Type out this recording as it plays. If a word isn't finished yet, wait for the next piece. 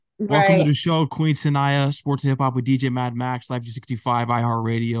Welcome to Right. the show, Queen Saniia, Sports and Hip Hop with DJ Mad Max, Life 365,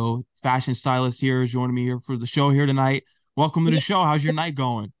 iHeartRadio. Fashion stylist here is joining me here for the show here tonight. Welcome to the Yeah, show. How's your night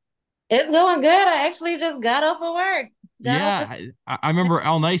going? it's going good. I actually just got off of work. Got off Yeah, this. I remember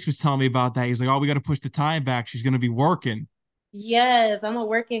El Nice was telling me about that. He was like, "Oh, we got to push the time back. She's going to be working." Yes, I'm a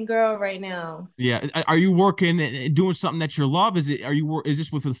working girl right now. Yeah, are you working and doing something that you love? Is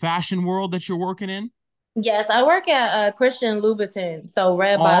this with the fashion world that you're working in? Yes, I work at Christian Louboutin, so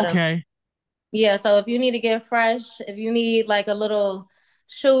red Oh, bottom. okay. Yeah, so if you need to get fresh, if you need like a little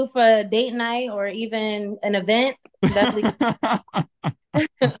shoe for a date night or even an event, definitely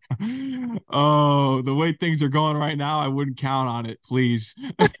Oh, the way things are going right now, I wouldn't count on it, please.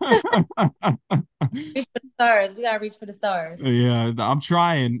 reach for the stars. We gotta reach for the stars. Yeah, I'm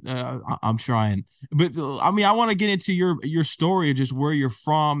trying. I'm trying. But I mean, I want to get into your story of just where you're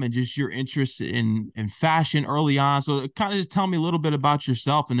from and just your interest in fashion early on. So kind of just tell me a little bit about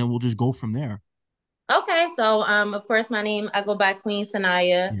yourself, and then we'll just go from there. Okay, so of course my name I go by Queen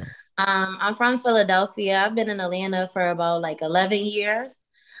Saniia. Yeah. I'm from Philadelphia. I've been in Atlanta for about like 11 years.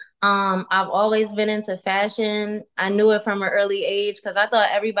 I've always been into fashion. I knew it from an early age because I thought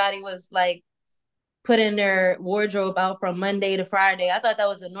everybody was like putting their wardrobe out from Monday to Friday. I thought that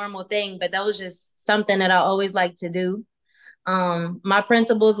was a normal thing, but that was just something that I always liked to do. My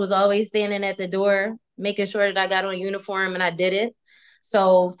principals was always standing at the door, making sure that I got on uniform and I did it.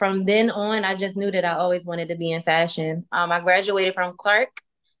 So from then on, I just knew that I always wanted to be in fashion. I graduated from Clark,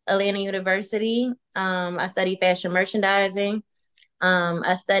 Atlanta University. I studied fashion merchandising.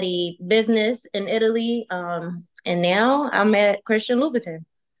 I studied business in Italy. And now I'm at Christian Louboutin.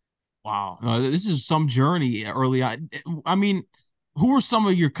 Wow. This is some journey early on. I mean, who are some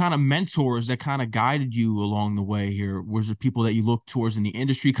of your kind of mentors that kind of guided you along the way here? Was there people that you looked towards in the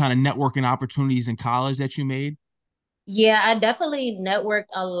industry, kind of networking opportunities in college that you made? Yeah, I definitely networked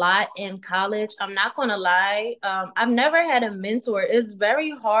a lot in college. I'm not gonna lie. I've never had a mentor. It's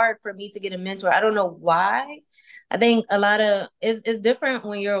very hard for me to get a mentor. I don't know why. I think a lot of it's different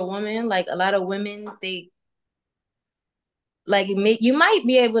when you're a woman. Like a lot of women, they like you might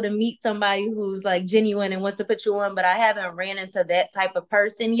be able to meet somebody who's like genuine and wants to put you on, but I haven't ran into that type of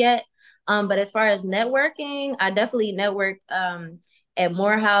person yet. But as far as networking, I definitely network at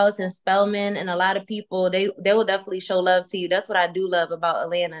Morehouse and Spelman, and a lot of people they will definitely show love to you. That's what I do love about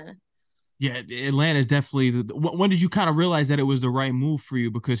Atlanta. Yeah, Atlanta is definitely when did you kind of realize that it was the right move for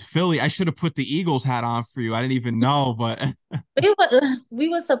you? Because Philly, I should have put the Eagles hat on for you. I didn't even know, but We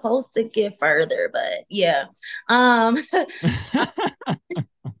were supposed to get further, but yeah. Um,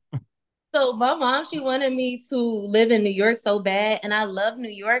 So my mom, she wanted me to live in New York so bad, and I love New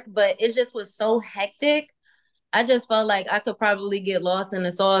York, but it just was so hectic. I just felt like I could probably get lost in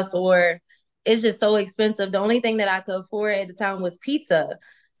the sauce, or it's just so expensive. The only thing that I could afford at the time was pizza.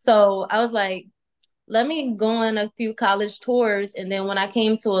 So I was like, let me go on a few college tours. And then when I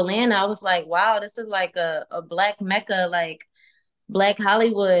came to Atlanta, I was like, wow, this is like a black mecca, like Black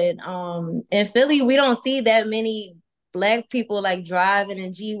Hollywood. In Philly, we don't see that many black people like driving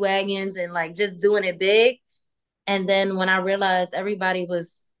in G wagons and like just doing it big. And then when I realized everybody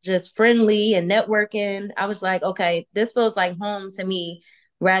was just friendly and networking, I was like, okay, this feels like home to me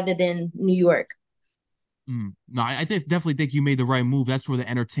rather than New York. No, definitely think you made the right move. That's where the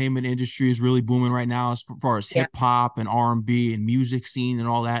entertainment industry is really booming right now, as far as Yeah. hip hop and R&B and music scene and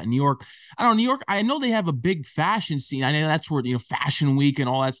all that. In New York, I don't know, New York, I know they have a big fashion scene. I know that's where, Fashion Week and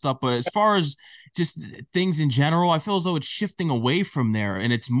all that stuff. But as far as just things in general, I feel as though it's shifting away from there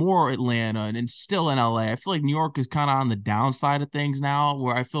and it's more Atlanta and it's still in LA. I feel like New York is kind of on the downside of things now,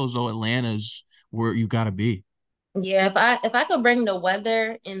 where I feel as though Atlanta's where you got to be. Yeah, if I could bring the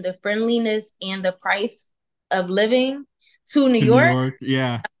weather and the friendliness and the price of living to New To New York, York,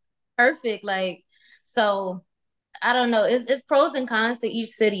 yeah. perfect. Like, so I don't know. It's pros and cons to each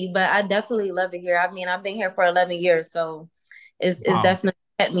city, but I definitely love it here. I mean, I've been here for 11 years, so it's Wow. definitely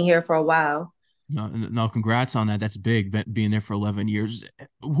kept me here for a while. No, no, congrats on that. That's big, being there for 11 years.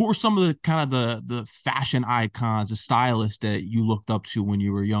 Who are some of the kind of the fashion icons, the stylists that you looked up to when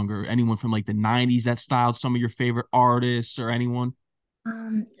you were younger? Anyone from like the 90s that styled some of your favorite artists or anyone?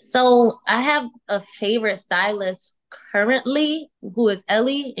 So I have a favorite stylist currently who is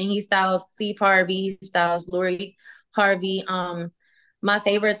Ellie, and he styles Steve Harvey, he styles Lori Harvey. My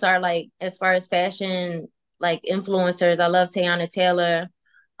favorites are like as far as fashion, like influencers. I love Teyana Taylor,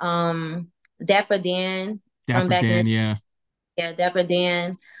 um, Dapper Dan from Dapper back in the Dan, yeah. yeah, Dapper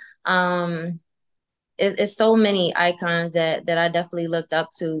Dan. Um, it's so many icons that I definitely looked up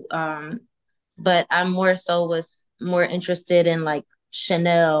to. But I more so was more interested in like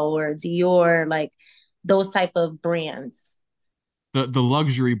Chanel or Dior, like those type of brands. the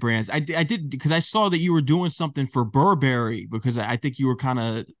luxury brands. I did because I saw that you were doing something for Burberry because I think you were kind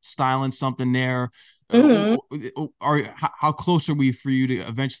of styling something there. Hmm. How close are we for you to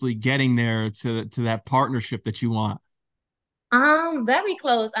eventually getting there to that partnership that you want? Very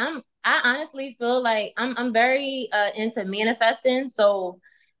close. I honestly feel like I'm very into manifesting. So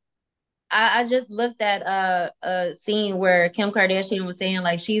I just looked at a scene where Kim Kardashian was saying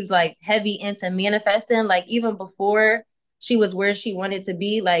like she's like heavy into manifesting. Like even before she was where she wanted to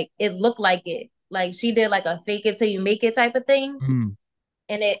be, like it looked like it. Like she did like a fake it till you make it type of thing. Mm.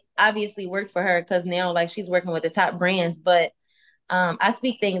 And it obviously worked for her because now like she's working with the top brands. But I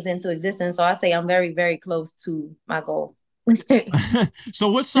speak things into existence. So I say I'm very, very close to my goal.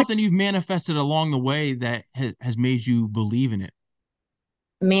 So what's something you've manifested along the way that has made you believe in it?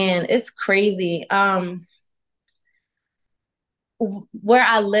 Man, it's crazy. Where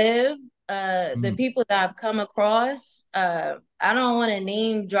I live, the Mm. people that I've come across, I don't want to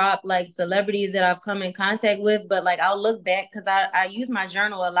name drop like celebrities that I've come in contact with, but like I'll look back because I use my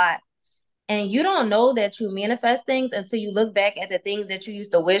journal a lot. And you don't know that you manifest things until you look back at the things that you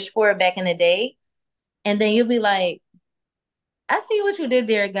used to wish for back in the day. And then you'll be like, I see what you did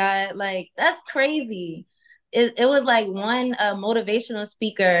there, God. Like that's crazy. It was like one motivational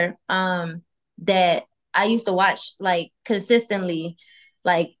speaker that I used to watch like consistently,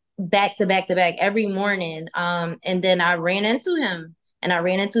 like back to back to back every morning. And then I ran into him and I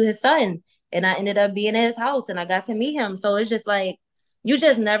ran into his son and I ended up being at his house and I got to meet him. So it's just like you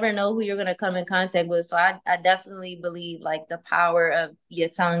just never know who you're gonna come in contact with. So I definitely believe like the power of your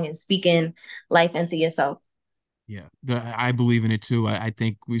tongue and speaking life into yourself. Yeah, I believe in it too. I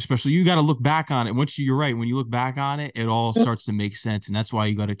think especially you got to look back on it. You're right. When you look back on it, it all starts to make sense, and that's why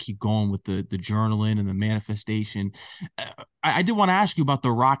you got to keep going with the journaling and the manifestation. I did want to ask you about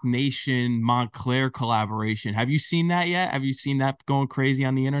the Rock Nation Montclair collaboration. Have you seen that yet? Have you seen that going crazy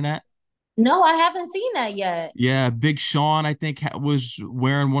on the internet? No, I haven't seen that yet. Yeah, Big Sean, I think, was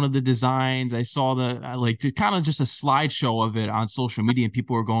wearing one of the designs. I saw the like kind of just a slideshow of it on social media, and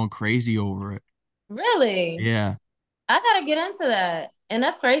people were going crazy over it. Really? Yeah. I gotta get into that. And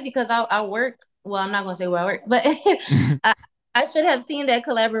that's crazy because I work, well, I'm not gonna say where I work, but I, I should have seen that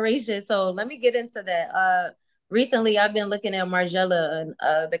collaboration. So let me get into that. Recently I've been looking at Margiela and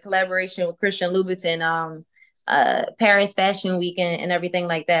the collaboration with Christian Louboutin, Paris Fashion Week and everything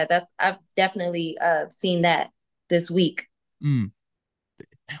like that. I've definitely seen that this week. Mm.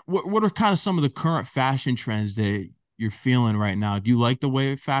 What are kind of some of the current fashion trends that you're feeling right now? Do you like the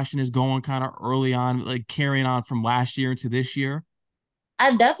way fashion is going kind of early on, like carrying on from last year into this year?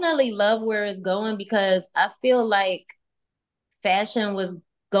 I definitely love where it's going because I feel like fashion was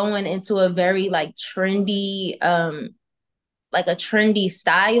going into a very like a trendy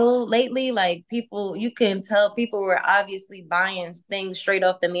style lately. Like people, you can tell people were obviously buying things straight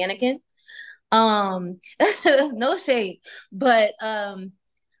off the mannequin. Um, no shade, but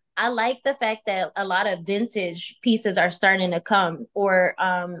I like the fact that a lot of vintage pieces are starting to come, or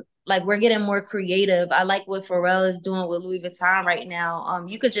like we're getting more creative. I like what Pharrell is doing with Louis Vuitton right now.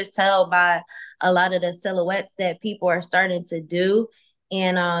 You could just tell by a lot of the silhouettes that people are starting to do,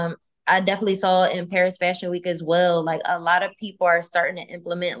 and I definitely saw in Paris Fashion Week as well. Like a lot of people are starting to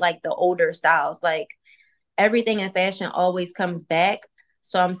implement like the older styles, like everything in fashion always comes back.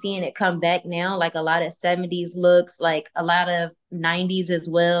 So I'm seeing it come back now, like a lot of 70s looks, like a lot of 90s as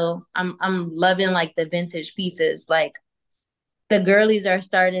well. I'm loving like the vintage pieces. Like the girlies are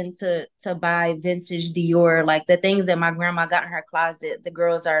starting to buy vintage Dior, like the things that my grandma got in her closet, the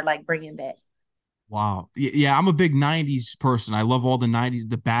girls are like bringing back. Wow. Yeah, I'm a big 90s person. I love all the 90s,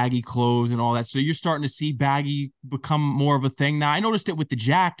 the baggy clothes and all that. So you're starting to see baggy become more of a thing now. I noticed it with the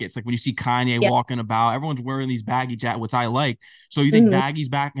jackets. Like when you see Kanye Yeah. walking about, everyone's wearing these baggy jackets, which I like. So you think Mhm. baggy's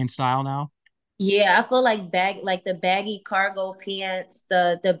back in style now? Yeah, I feel like like the baggy cargo pants,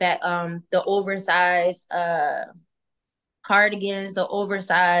 the oversized cardigans, the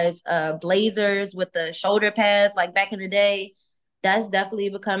oversized blazers with the shoulder pads, like back in the day. That's definitely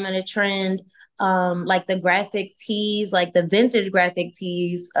becoming a trend. Like the graphic tees, like the vintage graphic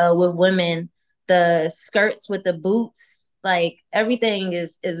tees with women, the skirts with the boots, like everything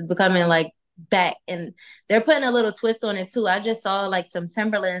is becoming like back, and they're putting a little twist on it too. I just saw like some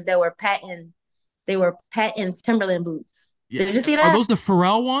Timberlands that were they were patent Timberland boots. Yeah. Did you see Are that? those the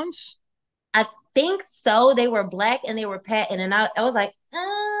Pharrell ones? I think so. They were black and they were patent, and I was like,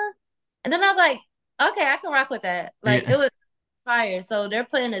 and then I was like, okay, I can rock with that. Like it Yeah. was fire. So they're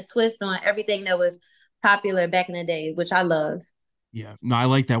putting a twist on everything that was popular back in the day, which I love. Yeah, no, I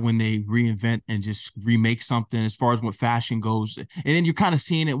like that when they reinvent and just remake something as far as what fashion goes. And then you're kind of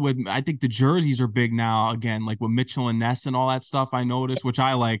seeing it with, I think the jerseys are big now again, like with Mitchell and Ness and all that stuff. I noticed, which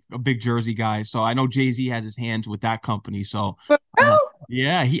I like, a big jersey guy. So I know Jay-Z has his hands with that company. So, For real?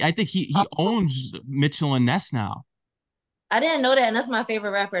 yeah, I think he owns Mitchell and Ness now. I didn't know that, and that's my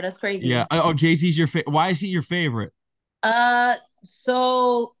favorite rapper. That's Yeah. crazy. Oh, Jay-Z's your favorite. Why is he your favorite? Uh,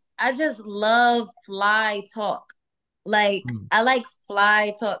 so I just love fly talk. Like Hmm. I like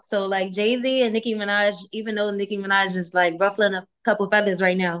fly talk. So like Jay-Z and Nicki Minaj, even though Nicki Minaj is like ruffling a couple feathers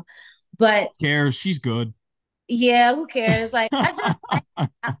right now, but Cares? She's good. yeah, who cares? Like I just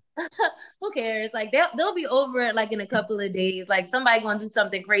I, who cares? Like they'll be over it like in a couple of days. Like somebody gonna do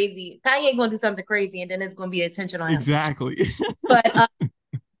something crazy. Kanye gonna do something crazy, and then it's gonna be attention on him. Exactly. But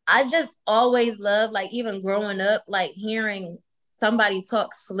I just always love like even growing up, like hearing somebody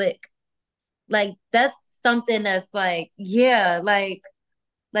talk slick. Like that's something that's like, yeah, like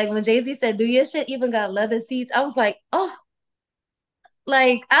when Jay-Z said, "Do your shit even got leather seats?" I was like, oh,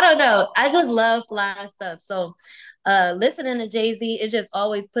 like I don't know. I just love fly stuff. So listening to Jay-Z, it just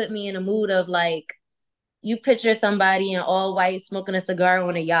always put me in a mood of like you picture somebody in all white smoking a cigar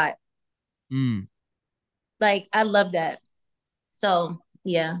on a yacht. Mm. Like I love that. So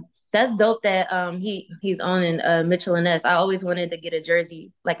yeah. That's dope that he's owning Mitchell and Ness. I always wanted to get a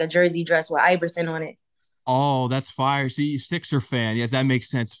jersey, like a jersey dress with Iverson on it. Oh, that's fire. See, Sixer fan. Yes, that makes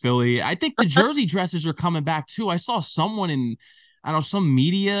sense, Philly. I think the jersey dresses are coming back too. I saw someone in, I don't know, some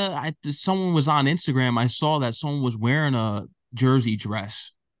media. Someone was on Instagram. I saw that someone was wearing a jersey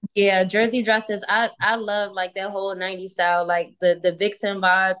dress. Yeah, jersey dresses. I love like that whole 90s style, like the Vixen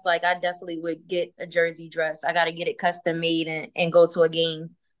vibes. Like I definitely would get a jersey dress. I gotta get it custom made and go to a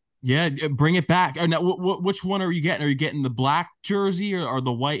game. Yeah, bring it back. Now, which one are you getting? Are you getting the black jersey or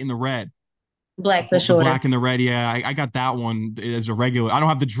the white and the red? Black for The sure. black and the red. Yeah, I got that one as a regular. I don't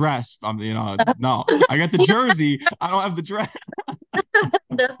have the dress. No, I got the jersey. I don't have the dress.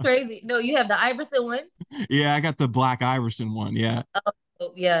 That's crazy. No, you have the Iverson one. Yeah, I got the black Iverson one. Yeah.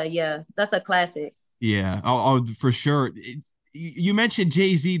 Oh, yeah, yeah. That's a classic. Yeah, for sure. You mentioned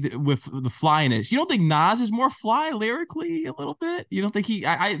Jay-Z with the flyness. You don't think Nas is more fly lyrically a little bit? You don't think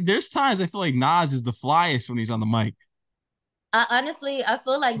there's times I feel like Nas is the flyest when he's on the mic. I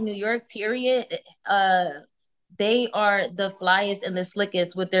feel like New York, period, uh, they are the flyest and the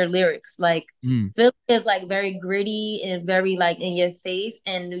slickest with their lyrics. Like Mm, Philly is like very gritty and very like in your face,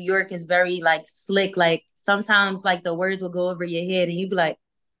 and New York is very like slick. Like sometimes like the words will go over your head and you be like,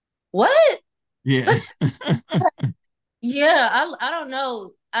 "What?" yeah. Yeah, I don't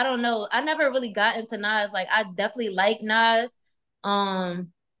know. I don't know. I never really got into Nas. Like I definitely like Nas. Um,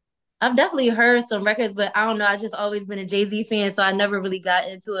 I've definitely heard some records, but I don't know. I just always been a Jay-Z fan, so I never really got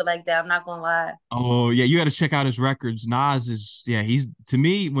into it like that. I'm not gonna lie. Oh yeah, you got to check out his records. Nas is yeah, he's to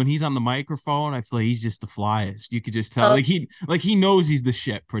me when he's on the microphone, I feel like he's just the flyest. You could just tell Oh, like he knows he's the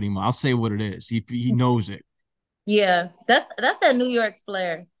shit pretty much. I'll say what it is. He knows it. yeah, that's that New York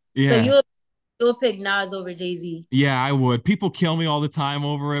flair. So Yeah. you'll pick Nas over Jay-Z. Yeah, I would. People kill me all the time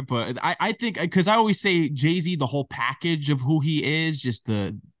over it, but I think because I always say Jay-Z, the whole package of who he is, just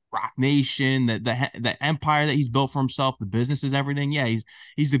the Rock Nation, the empire that he's built for himself, the businesses, everything. Yeah,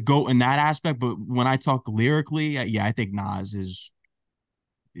 he's the GOAT in that aspect. But when I talk lyrically, yeah, I think Nas is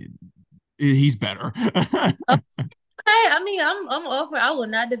he's better. Okay, I mean, I'm offer. I will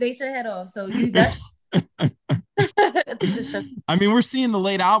not debate your head off. So you that's it's just I mean, we're seeing the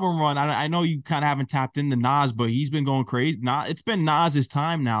late album run. I know you kind of haven't tapped into Nas, but he's been going crazy. It's been Nas's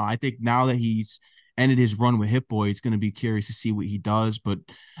time now. I think now that he's ended his run with Hit Boy, it's going to be curious to see what he does. But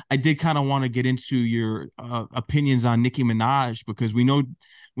I did kind of want to get into your opinions on Nicki Minaj because we know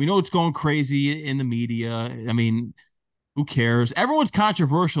it's going crazy in the media. I mean, who cares? Everyone's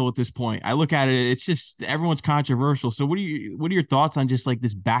controversial at this point. I look at it, it's just everyone's controversial. So what are your thoughts on just like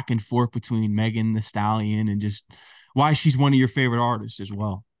this back and forth between Megan the Stallion and just why she's one of your favorite artists as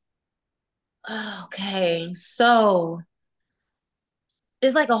well? okay. So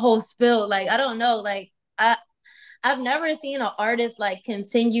it's like a whole spill. Like I don't know. Like I've never seen an artist like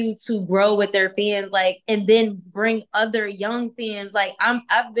continue to grow with their fans, like, and then bring other young fans. Like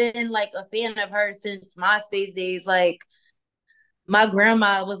I've been like a fan of her since MySpace days. Like my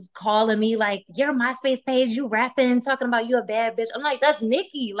grandma was calling me like, "Your MySpace page, you rapping, talking about you a bad bitch." I'm like, "That's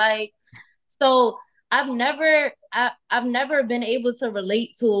Nikki." Like, so I've never been able to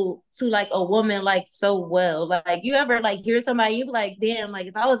relate to like a woman like so well. Like you ever like hear somebody, you be like, "Damn!" Like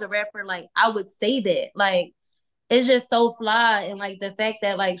if I was a rapper, like I would say that. Like it's just so fly, and like the fact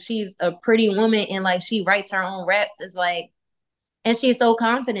that like she's a pretty woman and like she writes her own raps is like, and she's so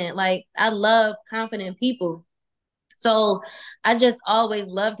confident. Like I love confident people. So I just always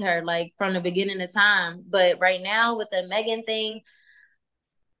loved her, like from the beginning of time. But right now with the Megan thing,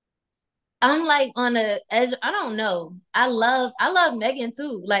 I'm like on the edge. I don't know. I love Megan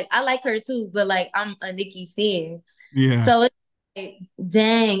too. Like I like her too, but like I'm a Nicki fan. Yeah. So it's like,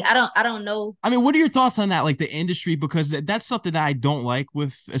 dang, I don't know. I mean, what are your thoughts on that? Like the industry, because that's something that I don't like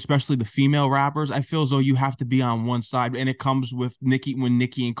with, especially the female rappers. I feel as though you have to be on one side, and it comes with Nicki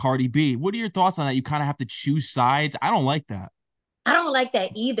and Cardi B. What are your thoughts on that? You kind of have to choose sides. I don't like that. I don't like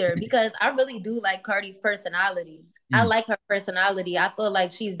that either because I really do like Cardi's personality. I Mm. like her personality. I feel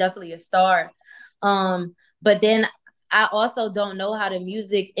like she's definitely a star. But then I also don't know how the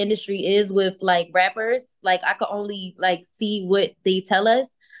music industry is with like rappers. Like I could only like see what they tell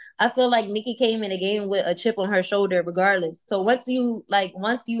us. I feel like Nicki came in the game with a chip on her shoulder regardless. So once you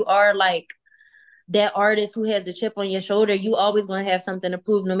are like that artist who has a chip on your shoulder, you always going to have something to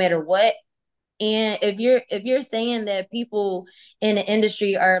prove no matter what. And if you're saying that people in the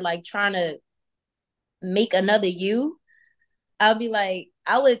industry are like trying to make another you, I'll be like,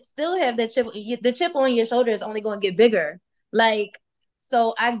 I would still have that chip. The chip on your shoulder is only going to get bigger. Like,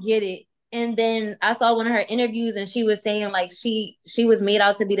 so I get it. And then I saw one of her interviews, and she was saying like she was made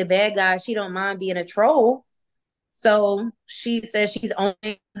out to be the bad guy. She don't mind being a troll. So she says she's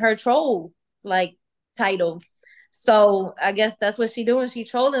owning her troll like title. So I guess that's what she doing. She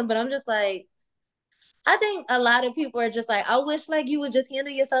trolling, but I'm just like, I think a lot of people are just like, I wish like you would just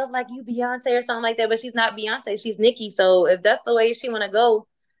handle yourself like you Beyonce or something like that. But she's not Beyonce. She's Nicki. So if that's the way she want to go,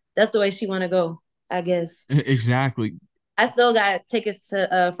 that's the way she want to go. I guess. Exactly. I still got tickets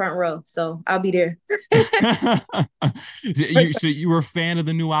to front row, so I'll be there. So you were a fan of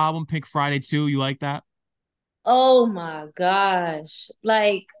the new album, Pink Friday 2. You like that? Oh my gosh!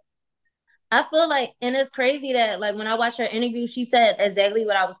 Like I feel like, and it's crazy that like when I watched her interview, she said exactly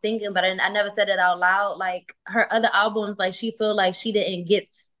what I was thinking, but I never said it out loud. Like her other albums, like she feel like she didn't get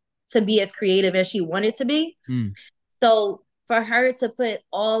to be as creative as she wanted to be. Mm. So for her to put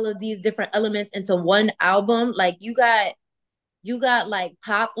all of these different elements into one album, like you got like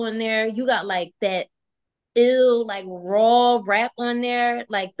pop on there, you got like that ill like raw rap on there,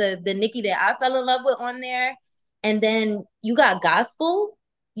 like the Nicki that I fell in love with on there, and then you got gospel,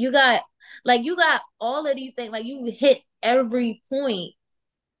 you got all of these things, like you hit every point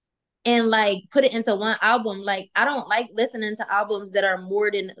and like put it into one album. Like I don't like listening to albums that are more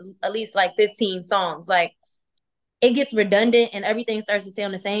than at least like 15 songs. Like it gets redundant and everything starts to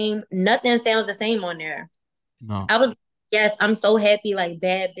sound the same. Nothing sounds the same on there. No. I was Yes, I'm so happy like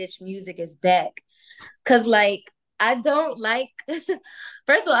bad bitch music is back. Cause like I don't like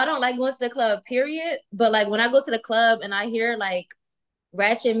first of all, I don't like going to the club, period. But like when I go to the club and I hear like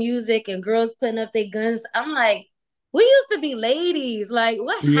ratchet music and girls putting up their guns, I'm like, we used to be ladies. Like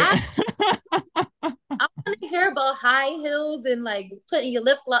what Yeah. happened? I want to hear about high heels and like putting your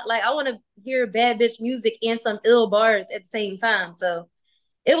lip lock. Like I want to hear bad bitch music and some ill bars at the same time. So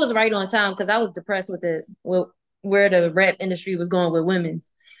it was right on time because I was depressed with where the rap industry was going with women.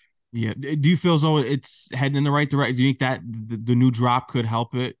 Yeah. Do you feel as though it's heading in the right direction? Do you think that the new drop could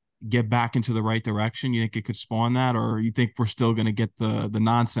help it get back into the right direction? You think it could spawn that, or you think we're still going to get the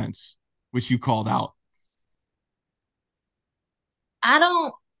nonsense, which you called out? I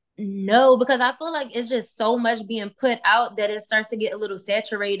don't know because I feel like it's just so much being put out that it starts to get a little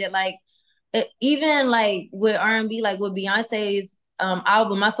saturated. Like even like with R&B, like with Beyonce's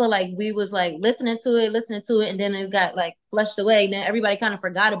album, I feel like we was like listening to it, and then it got like flushed away. And then everybody kind of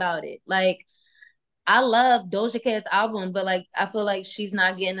forgot about it. Like I love Doja Cat's album, but like I feel like she's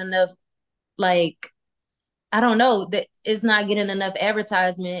not getting enough. Like I don't know that it's not getting enough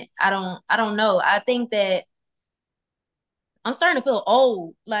advertisement. I don't know. I think that I'm starting to feel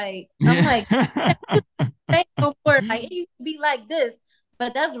old. Like I'm Yeah. like say no more. Like it used to be like this,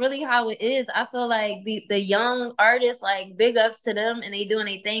 but that's really how it is. I feel like the young artists, like big ups to them, and they doing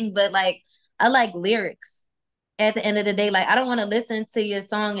a thing. But like I like lyrics. At the end of the day, like I don't want to listen to your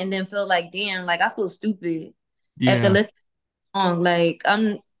song and then feel like, damn, like I feel stupid after Yeah. listening to the song. Like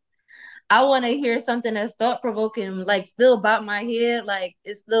I want to hear something that's thought provoking, like still bop my head, like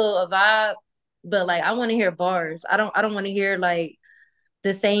it's still a vibe. But like I want to hear bars. I don't want to hear like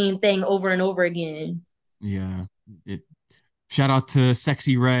the same thing over and over again. Yeah. It Shout out to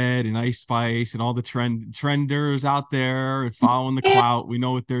Sexy Red and Ice Spice and all the trenders out there and following the clout. We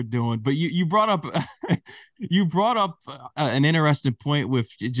know what they're doing. But you brought up you brought up an interesting point with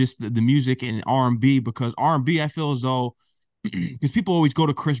just the music and R&B, because R&B I feel as though because people always go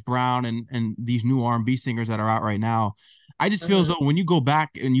to Chris Brown and these new R&B singers that are out right now. I just feel as Mhm. though when you go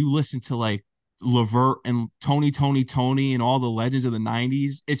back and you listen to like Levert and Tony and all the legends of the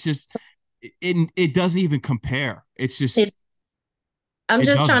 90s, it's just it doesn't even compare. It's just It, I'm it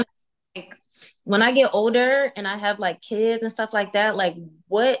just doesn't. trying to like when I get older and I have like kids and stuff like that, like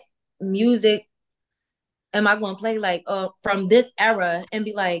what music am I going to play like from this era and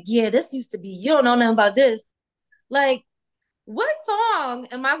be like, yeah, this used to be, you don't know nothing about this. Like, what song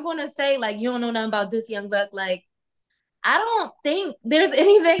am I going to say like you don't know nothing about this young buck? Like, I don't think there's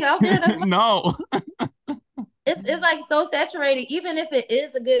anything out there that's like No. it's like so saturated. Even if it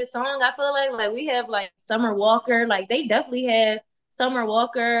is a good song, I feel like we have like Summer Walker, like they definitely have Summer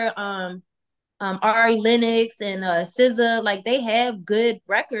Walker, Ari Lennox and SZA, like they have good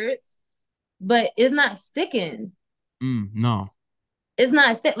records, but it's not sticking. No. It's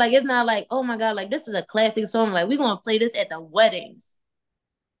not like it's not like, oh my god, like this is a classic song. Like we're gonna play this at the weddings.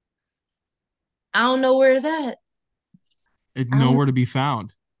 I don't know where it's at. It's I don't nowhere to be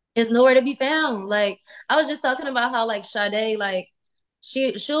found. It's nowhere to be found. Like I was just talking about how like Sade, like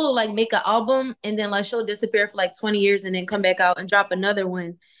she'll like make an album and then like she'll disappear for like 20 years and then come back out and drop another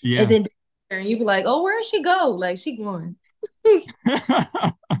one. And Yeah. then and you be like, oh, where did she go? Like she gone.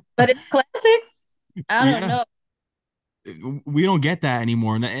 But it's classics. I don't Yeah. know. We don't get that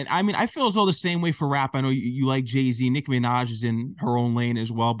anymore. And I mean, I feel as though the same way for rap. I know you like Jay-Z, Nicki Minaj is in her own lane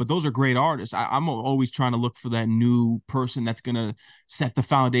as well, but those are great artists. I'm always trying to look for that new person that's gonna set the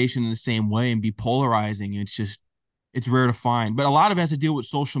foundation in the same way and be polarizing. It's just it's rare to find. But a lot of it has to deal with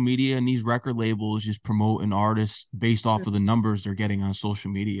social media and these record labels just promoting artists based off of the numbers they're getting on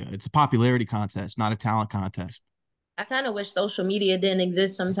social media. It's a popularity contest, not a talent contest. I kind of wish social media didn't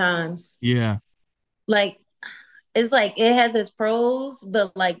exist sometimes. Yeah. Like it's like it has its pros,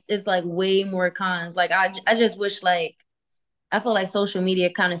 but like it's like way more cons. Like I just wish like I feel like social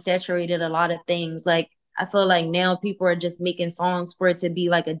media kind of saturated a lot of things. Like I feel like now people are just making songs for it to be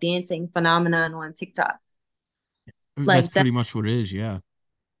like a dancing phenomenon on TikTok. That's Like that. pretty much what it is. Yeah.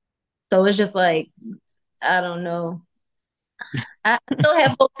 So it's just like I don't know. I still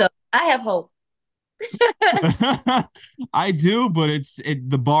have hope though. I have hope. I do, but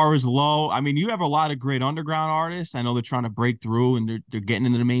the bar is low. I mean, you have a lot of great underground artists. I know they're trying to break through and they're getting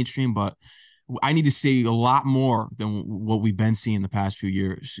into the mainstream, but I need to see a lot more than what we've been seeing the past few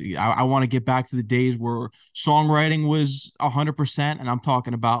years. I want to get back to the days where songwriting was 100%, and I'm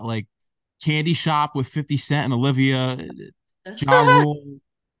talking about like Candy Shop with 50 Cent and Olivia, Ja Rule,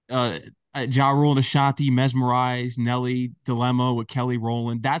 uh, Ja Rule and Ashanti, Mesmerize, Nelly, Dilemma with Kelly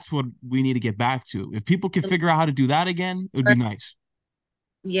Rowland. That's what we need to get back to. If people could figure out how to do that again, it would be nice.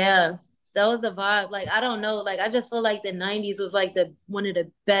 Yeah, that was a vibe. Like I don't know. Like I just feel like the 90s was like the one of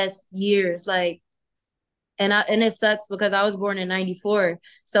the best years. Like and it sucks because I was born in 94.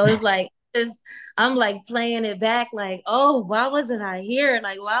 So it's like I'm like playing it back like, oh, why wasn't I here?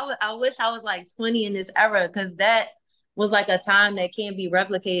 Like I wish I was like 20 in this era because that was like a time that can't be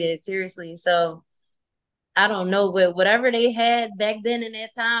replicated seriously. So I don't know, but whatever they had back then in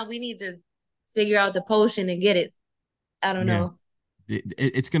that time, we need to figure out the potion and get it. I don't Yeah. know.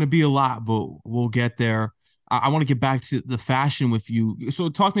 It's going to be a lot, but we'll get there. I want to get back to the fashion with you. So,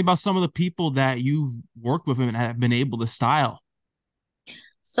 talk to me about some of the people that you've worked with and have been able to style.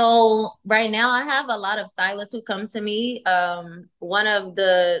 So right now I have a lot of stylists who come to me. One of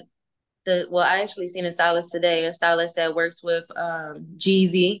the well, I actually seen a stylist today, a stylist that works with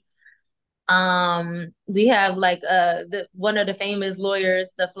Jeezy. We have like the one of the famous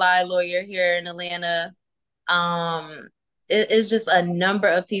lawyers, the Fly lawyer here in Atlanta. Um, it's just a number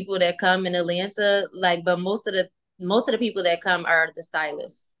of people that come in Atlanta, like, but most of the people that come are the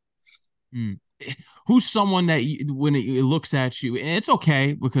stylists. Mm. Who's someone that when it looks at you, and it's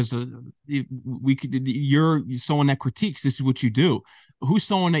okay because we could, you're someone that critiques. This is what you do. Who's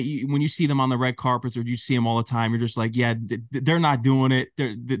someone that when you see them on the red carpets or you see them all the time, you're just like, yeah, they're not doing it.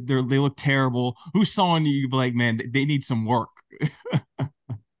 They look terrible. Who's someone you be like, man, they need some work.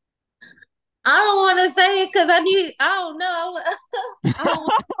 I don't want to say it because I don't know. I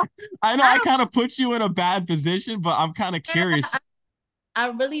don't, I know I I don't, kind of put you in a bad position, but I'm kind of curious. I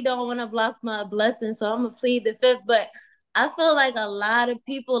really don't want to block my blessing, so I'm gonna plead the fifth. But I feel like a lot of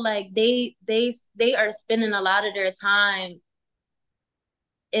people, like they are spending a lot of their time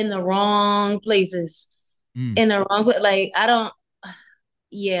in the wrong places, Mm, in the wrong, like I don't,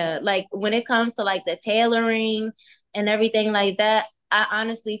 yeah, like when it comes to like the tailoring and everything like that, I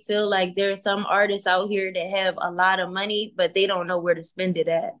honestly feel like there are some artists out here that have a lot of money, but they don't know where to spend it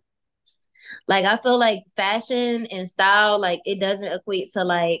at. Like I feel like fashion and style, like it doesn't equate to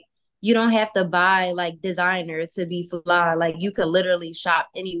like you don't have to buy like designer to be fly. Like you could literally shop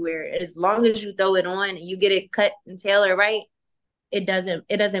anywhere as long as you throw it on and you get it cut and tailored right. It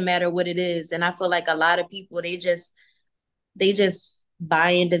doesn't matter what it is. And I feel like a lot of people they just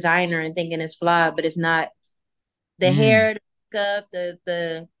buying designer and thinking it's fly, but it's not. The Mm. hair, the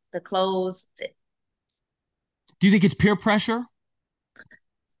makeup, the clothes. Do you think it's peer pressure?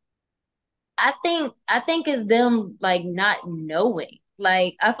 I think it's them like not knowing.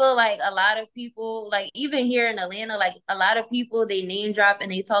 Like I feel like a lot of people, like even here in Atlanta, like a lot of people they name drop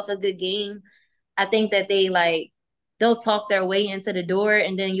and they talk a good game. I think that they'll talk their way into the door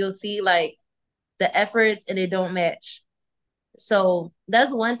and then you'll see like the efforts and it don't match. So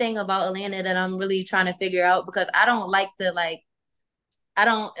that's one thing about Atlanta that I'm really trying to figure out because I don't like the like I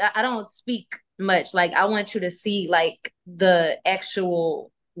don't speak much. Like I want you to see like the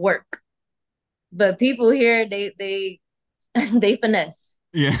actual work. But people here they they finesse.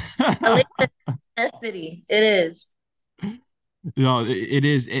 Yeah. Atlanta is a finesse city. It is. No, it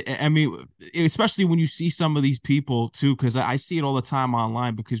is. I mean, especially when you see some of these people too, because I see it all the time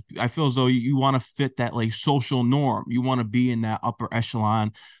online. Because I feel as though you want to fit that like social norm. You want to be in that upper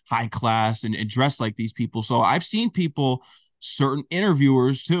echelon, high class, and dress like these people. So I've seen people, certain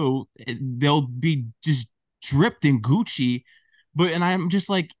interviewers too, they'll be just dripped in Gucci, but and I'm just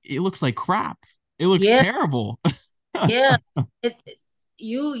like, it looks like crap. It looks Yeah, terrible. yeah.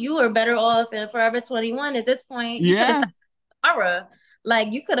 You are better off in Forever 21 at this point. You should have Yeah. started Zara.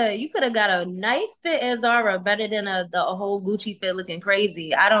 Like you could have got a nice fit at Zara better than a whole Gucci fit looking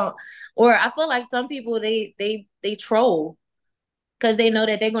crazy. I don't or I feel like some people they troll because they know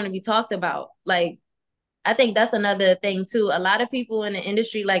that they're going to be talked about. Like I think that's another thing too. A lot of people in the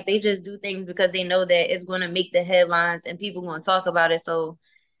industry like they just do things because they know that it's going to make the headlines and people going to talk about it. So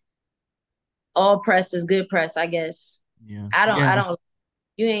all press is good press, I guess. Yeah. I Yeah. don't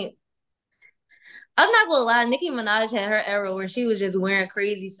you ain't I'm not gonna lie, Nicki Minaj had her era where she was just wearing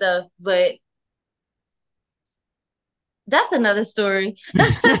crazy stuff, but that's another story.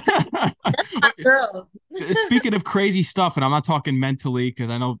 My girl. Speaking of crazy stuff, and I'm not talking mentally because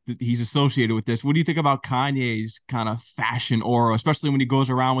I know that he's associated with this. What do you think about Kanye's kind of fashion aura, especially when he goes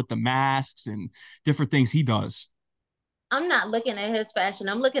around with the masks and different things he does? I'm not looking at his fashion.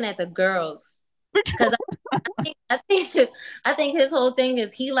 I'm looking at the girls. Because I think I think his whole thing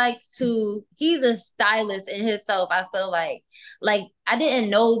is he's a stylist in himself. I feel like I didn't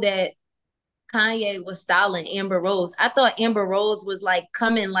know that Kanye was styling Amber Rose. I thought Amber Rose was like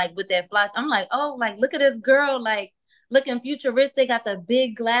coming like with that flash. I'm like, oh, like look at this girl, like looking futuristic, got the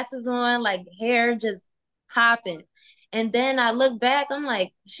big glasses on, like hair just popping. And then I look back, I'm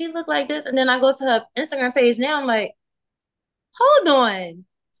like, she looked like this. And then I go to her Instagram page now, I'm like, hold on.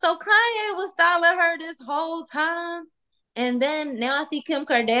 So Kanye was styling her this whole time. And then now I see Kim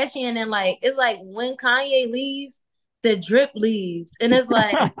Kardashian and like it's like when Kanye leaves, the drip leaves. And it's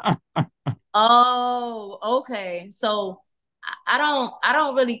like oh, okay. So I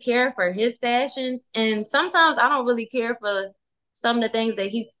don't really care for his fashions. And sometimes I don't really care for some of the things that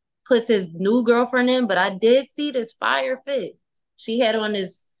he puts his new girlfriend in, but I did see this fire fit. She had on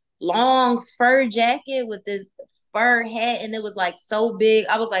this long fur jacket with this fur hat and it was like so big.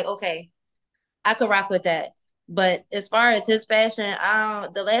 I was like, okay, I could rock with that. But as far as his fashion,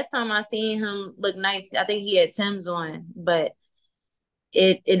 the last time I seen him look nice, I think he had Tim's on, but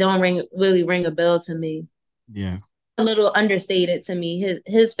it don't really ring a bell to me. Yeah. A little understated to me.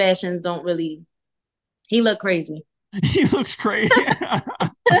 His fashions don't really. He look crazy. He looks crazy. I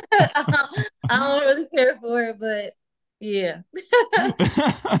don't really care for it, but yeah.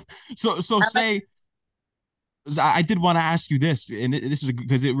 So I like, say I did want to ask you this, and this is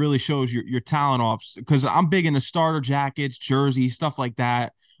because it really shows your talent offs. Because I'm big into starter jackets, jerseys, stuff like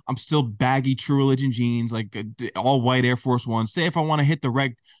that. I'm still baggy True Religion jeans, like all white Air Force Ones. Say if I want to hit the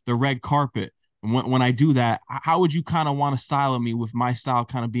red carpet, and when I do that, how would you kind of want to style me with my style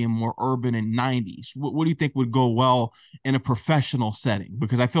kind of being more urban and 90s? What do you think would go well in a professional setting?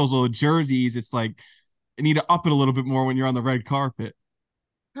 Because I feel as though jerseys, it's like you need to up it a little bit more when you're on the red carpet.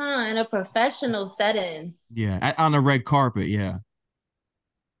 in a professional setting. Yeah, on the red carpet. Yeah.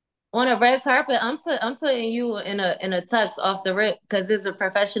 On a red carpet, I'm putting you in a tux off the rip because it's a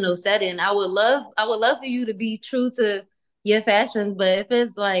professional setting. I would love for you to be true to your fashions, but if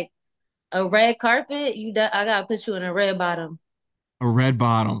it's like a red carpet, I gotta put you in a red bottom. A red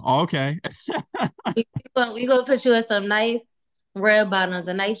bottom. Oh, okay. We gonna put you in some nice red bottoms,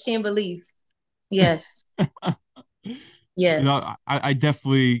 a nice chambelese. Yes, yes. I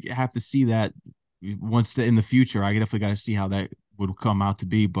definitely have to see that in the future. I definitely got to see how that would come out to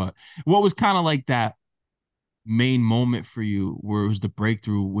be. But what was kind of like that main moment for you where it was the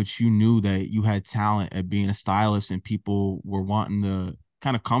breakthrough, which you knew that you had talent at being a stylist and people were wanting to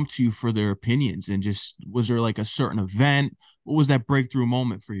kind of come to you for their opinions? And just was there like a certain event? What was that breakthrough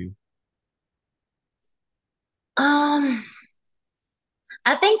moment for you? Um,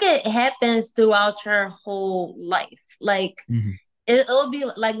 I think it happens throughout your whole life. Like Mhm. it'll be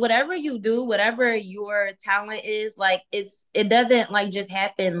like whatever you do, whatever your talent is, like it doesn't like just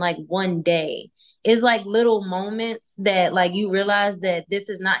happen like one day. It's like little moments that like you realize that this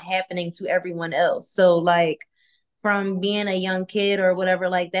is not happening to everyone else. So like from being a young kid or whatever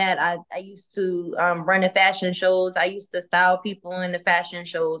like that, I used to run the fashion shows. I used to style people in the fashion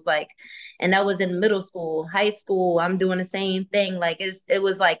shows, like, and that was in middle school, high school. I'm doing the same thing. Like it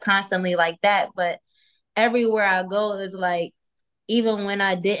was like constantly like that. But everywhere I go is like even when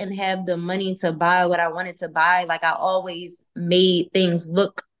I didn't have the money to buy what I wanted to buy, like I always made things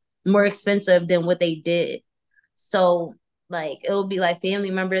look more expensive than what they did. So like it'll be like family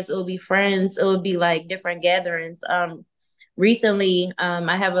members, it'll be friends, it'll be like different gatherings. Recently,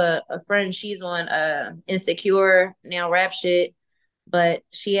 I have a friend, she's on Insecure now rap shit, but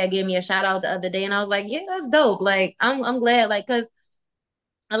she had gave me a shout out the other day and I was like, yeah, that's dope. Like I'm glad, like, cause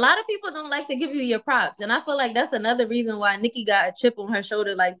a lot of people don't like to give you your props. And I feel like that's another reason why Nikki got a chip on her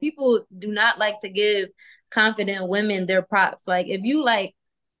shoulder. Like people do not like to give confident women their props. Like if you like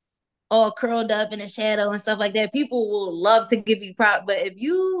all curled up in the shadow and stuff like that, people will love to give you props. But if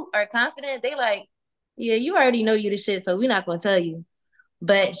you are confident, they like, yeah, you already know you the shit, so we're not gonna tell you.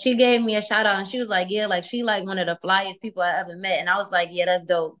 But she gave me a shout out and she was like, yeah, like she like one of the flyest people I ever met. And I was like, yeah, that's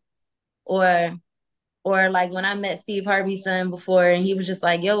dope. Or like when I met Steve Harvey's son before and he was just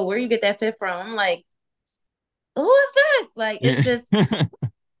like, yo, where you get that fit from? I'm like, who is this? Like, it's Yeah. just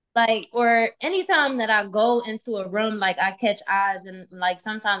like, or anytime that I go into a room, like I catch eyes and like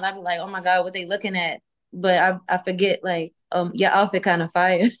sometimes I be like, oh my God, what they looking at? But I forget like, your outfit kind of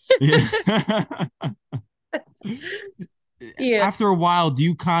fire. Yeah. Yeah. After a while, do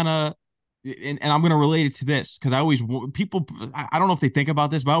you kind of, and I'm going to relate it to this because I always, people, I don't know if they think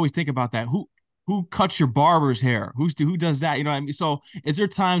about this, but I always think about that. Who cuts your barber's hair? Who does that? You know what I mean? So is there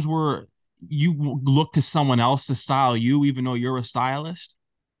times where you look to someone else to style you, even though you're a stylist?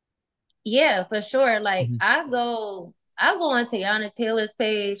 Yeah, for sure. Like Mhm. I go on Teyana Taylor's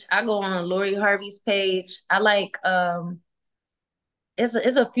page. I go on Lori Harvey's page. I like it's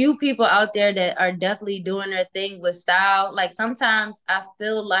a few people out there that are definitely doing their thing with style. Like sometimes I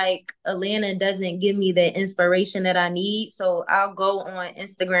feel like Atlanta doesn't give me the inspiration that I need. So I'll go on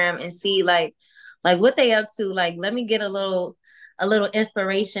Instagram and see like what they up to. Like let me get a little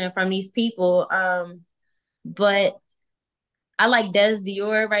inspiration from these people. But I like Des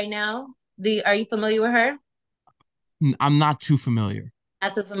Dior right now. Are you familiar with her? I'm not too familiar.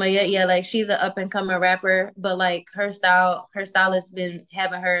 Not too familiar. Yeah, like she's an up and coming rapper, but like her style has been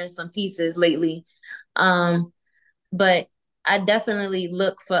having her in some pieces lately. Um, but I definitely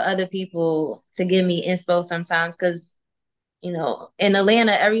look for other people to give me inspo sometimes because in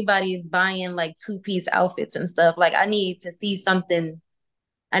Atlanta, everybody's buying like two-piece outfits and stuff. Like I need to see something.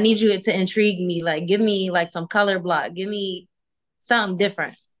 I need you to intrigue me. Like give me like some color block. Give me something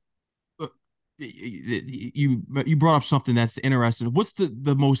different. Uh, you brought up something that's interesting. What's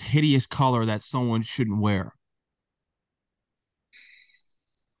the most hideous color that someone shouldn't wear?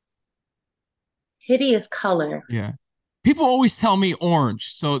 Hideous color. Yeah. People always tell me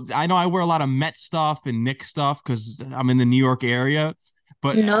orange. So I know I wear a lot of Met stuff and Knicks stuff because I'm in the New York area,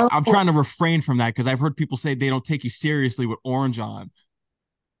 but No. I'm trying to refrain from that because I've heard people say they don't take you seriously with orange on.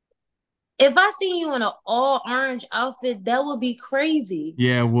 If I see you in an all orange outfit, that would be crazy.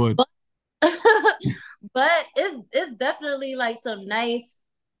 Yeah, it would. But but it's definitely like some nice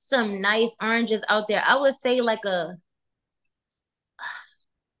oranges out there. I would say like a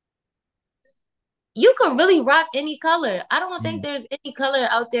you could really rock any color. I don't think Mm. there's any color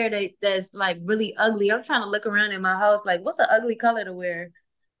out there that's like really ugly. I'm trying to look around in my house like what's an ugly color to wear?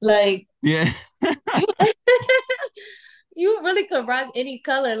 Like Yeah. you you really could rock any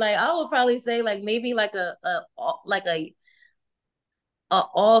color. Like I would probably say like maybe like a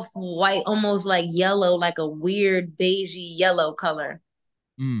off white, almost like yellow, like a weird beigey yellow color.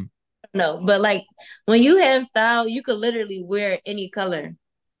 Mm, No, but like when you have style, you could literally wear any color.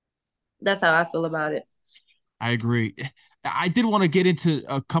 That's how I feel about it. I agree. I did want to get into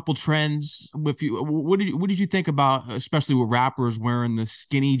a couple trends with you. What did you think about, especially with rappers wearing the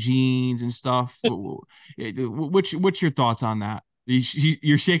skinny jeans and stuff? What's your thoughts on that?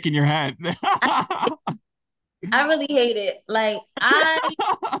 You're shaking your head. I, I really hate it. Like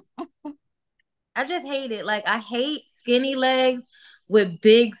I just hate it. Like I hate skinny legs with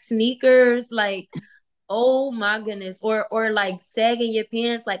big sneakers. Like oh my goodness. Or like sagging your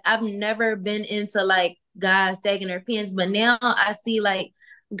pants. Like I've never been into like guys sagging their pants, but now I see like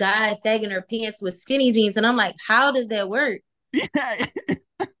guys sagging their pants with skinny jeans and I'm like, how does that work? Yeah.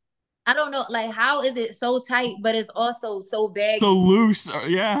 I don't know, like how is it so tight, but it's also so So baggy? loose.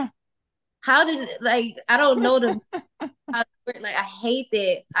 Yeah. How did it, like I don't know the like I hate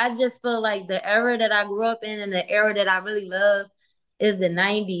that. I just feel like the era that I grew up in and the era that I really love is the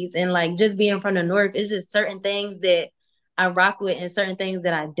 90s. And like just being from the north, it's just certain things that I rock with and certain things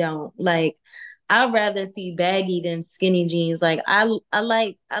that I don't. Like I'd rather see baggy than skinny jeans. Like I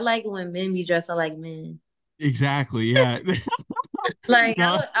like when men be dressing like men. Exactly. Yeah. Like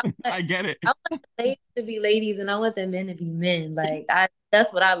No, I get it. I want the ladies to be ladies and I want the men to be men. Like I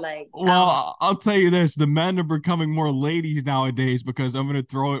that's what I like. I don't Well, I'll tell you this: the men are becoming more ladies nowadays because I'm gonna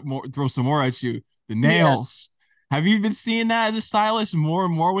throw some more at you. The yeah. nails. Have you been seeing that as a stylist more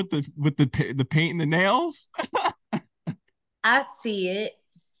and more with the paint and the nails? I see it,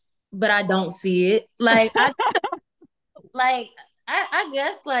 but I don't see it. Like I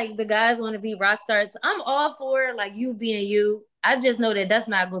guess like the guys want to be rock stars. I'm all for like you being you. I just know that that's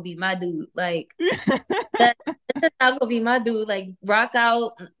not gonna be my dude. Like that that's not gonna be my dude. Like rock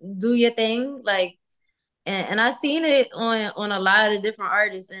out, do your thing. Like and I seen it on a lot of different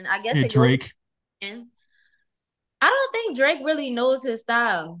artists, and I guess Yeah, it goes. Drake. In. I don't think Drake really knows his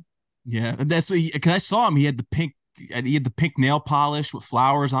style. Yeah, that's what because I saw him. He had the pink nail polish with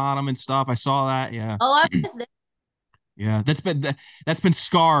flowers on him and stuff. I saw that. Yeah, Oh, I missed that. yeah. That's been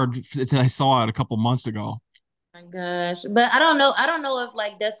scarred since I saw it a couple months ago. Oh my gosh, but I don't know. I don't know if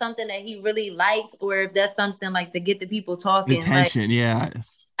like that's something that he really likes, or if that's something like to get the people The talking. Like tension. Yeah,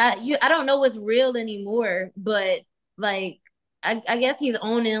 I don't know what's real anymore, but like I guess he's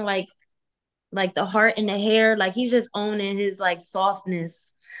owning like the heart and the hair, like he's just owning his like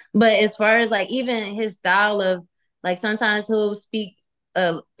softness. But as far as like even his style of like sometimes he'll speak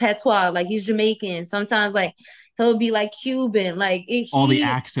patois, like he's Jamaican. Sometimes like he'll be like Cuban, like all the he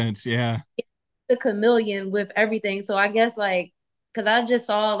accents. Yeah, the chameleon with everything. So I guess like because I just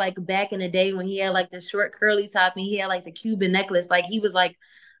saw like back in the day when he had like the short curly top and he had like the Cuban necklace, like he was like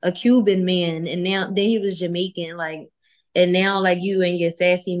a Cuban man, and now then he was Jamaican, like, and now like you and your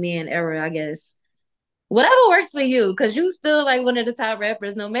sassy man era, I guess. Whatever works for you, because you still like one of the top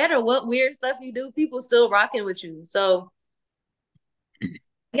rappers. No matter what weird stuff you do, people still rocking with you. So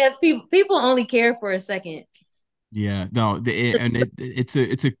I guess people only care for a second. yeah. No, it's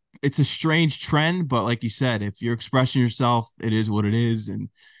a strange trend, but like you said, if you're expressing yourself, it is what it is, and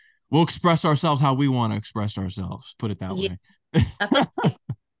we'll express ourselves how we want to express ourselves. Put it that Yeah, way. I feel like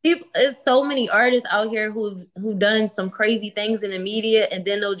people. There's so many artists out here who done some crazy things in the media, and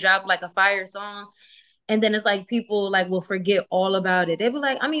then they'll drop like a fire song, and then it's like people like will forget all about it. They be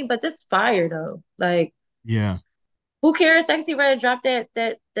like, I mean, but this fire though. Like, Yeah. who cares? Sexy Red dropped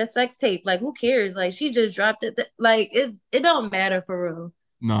that sex tape. Like, who cares? Like, she just dropped it. Like, it don't matter for real.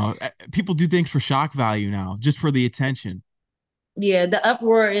 No, people do things for shock value now, just for the attention. Yeah, the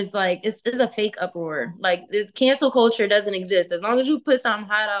uproar is like it's a fake uproar. Like, it's cancel culture doesn't exist. As long as you put something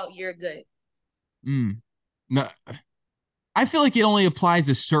hot out, you're good. Mm. No, I feel like it only applies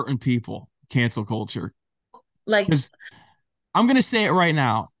to certain people, cancel culture. Like, Because I'm gonna say it right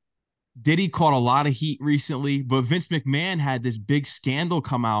now. Diddy caught a lot of heat recently, but Vince McMahon had this big scandal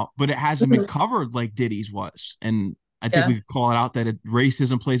come out, but it hasn't been mhm, covered like Diddy's was. And I think yeah, we could call it out that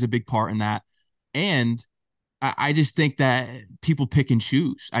racism plays a big part in that. And I just think that people pick and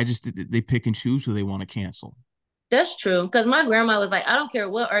choose. They pick and choose who they want to cancel. that's true. Because my grandma was like, I don't care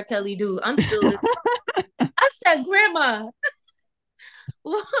what R. Kelly do, I'm still this. I said, Grandma.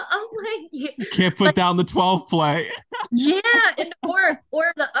 Well, I'm like, yeah. Can't put Like, down the 12 play. yeah, and or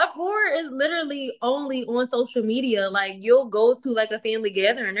the uproar is literally only on social media. Like you'll go to like a family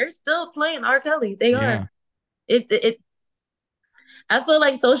gathering, they're still playing R. Kelly. They are. Yeah. It I feel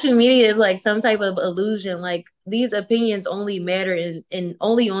like social media is like some type of illusion. Like these opinions only matter in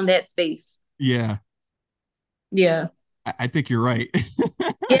only on that space. Yeah. Yeah. I think you're right.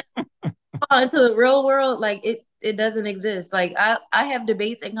 Yeah. Into the real world, like it doesn't exist. Like I have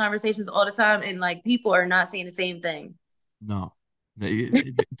debates and conversations all the time, and like people are not saying the same thing. No.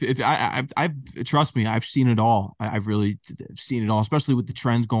 I trust me, I've seen it all. I've really seen it all, especially with the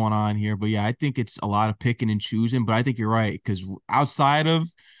trends going on here. But yeah, I think it's a lot of picking and choosing. But I think you're right because outside of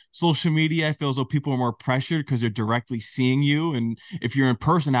social media, I feel as though people are more pressured because they're directly seeing you. And if you're in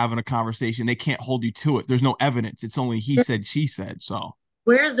person having a conversation, they can't hold you to it. There's no evidence. It's only he said, she said. So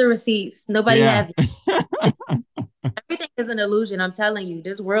Where's the receipts? Nobody yeah, has it. Everything is an illusion. I'm telling you,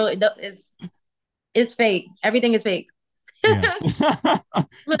 this world is fake. Everything is fake. yeah.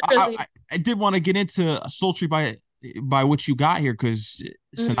 Literally. I did want to get into sultry by what you got here because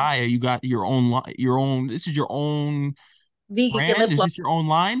Mhm. Saniia, you got your own your own. This is your own Vegan brand. lip Is gloss. this your own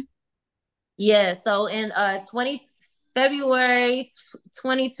line? Yeah. So in 20, February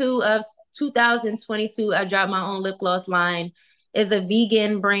 22 of 2022, I dropped my own lip gloss line. It's a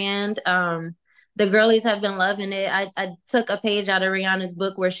vegan brand. The girlies have been loving it. I took a page out of Rihanna's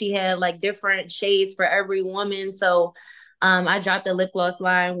book where she had like different shades for every woman. So I dropped a lip gloss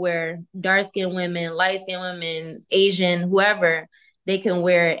line where dark skinned women, light skinned women, Asian, whoever, they can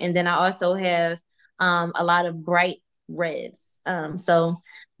wear it. And then I also have a lot of bright reds. So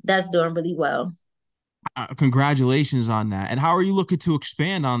that's doing really well. Congratulations on that. And how are you looking to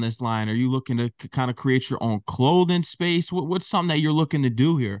expand on this line? Are you looking to kind of create your own clothing space? What's something that you're looking to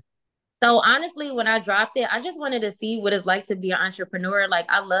do here? So honestly, when I dropped it, I just wanted to see what it's like to be an entrepreneur. Like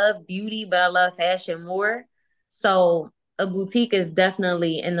I love beauty, but I love fashion more. So a boutique is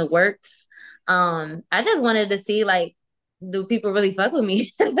definitely in the works. I just wanted to see like, do people really fuck with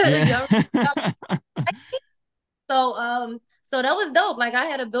me? Yeah. Y'all- so that was dope. Like I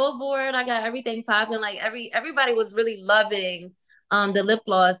had a billboard, I got everything popping. Like everybody was really loving the lip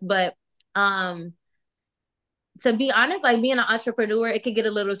gloss, but um to be honest, like being an entrepreneur, it could get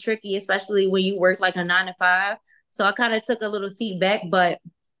a little tricky, especially when you work like a 9 to 5. So I kind of took a little seat back, but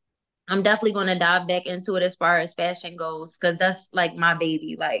I'm definitely going to dive back into it as far as fashion goes, because that's like my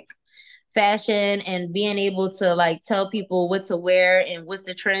baby, like fashion and being able to like tell people what to wear and what's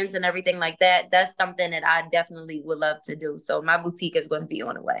the trends and everything like that. That's something that I definitely would love to do. So my boutique is going to be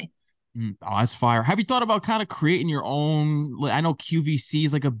on the way. Oh, that's fire. Have you thought about kind of creating your own? Like, I know QVC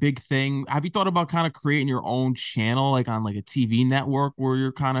is like a big thing. Have you thought about kind of creating your own channel, like on like a TV network where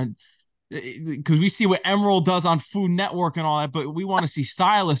you're kind of because we see what Emerald does on Food Network and all that, but we want to see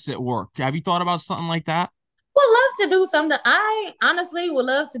stylists at work. Have you thought about something like that? Would love to do something. I honestly would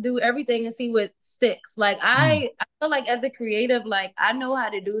love to do everything and see what sticks. Like Mm, I feel like as a creative, like I know how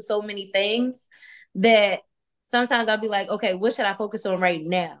to do so many things that sometimes I'll be like, okay, what should I focus on right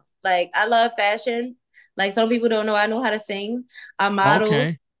now? Like I love fashion. Like some people don't know I know how to sing. I model,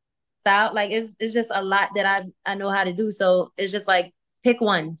 okay. style. Like it's just a lot that I know how to do. So it's just like pick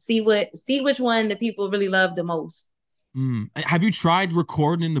one, see which one the people really love the most. Have you tried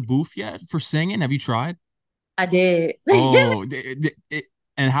recording in the booth yet for singing? Have you tried? I did. Oh,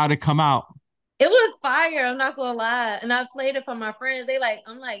 and how'd it come out? It was fire, I'm not gonna lie. And I played it for my friends. They like,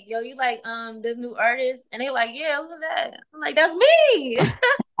 I'm like, yo, you like this new artist? And they like, yeah, who's that? I'm like, that's me.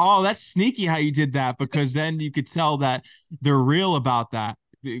 Oh, that's sneaky how you did that because then you could tell that they're real about that.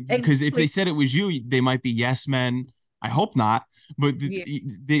 Because if they Exactly. said it was you, they might be yes men. I hope not, but Yeah.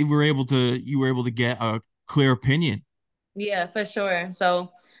 they were able to. You were able to get a clear opinion. Yeah, for sure.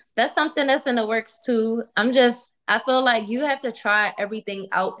 So that's something that's in the works too. I feel like you have to try everything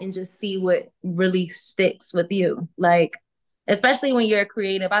out and just see what really sticks with you. Like, especially when you're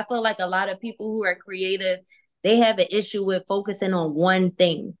creative. I feel like a lot of people who are creative, they have an issue with focusing on one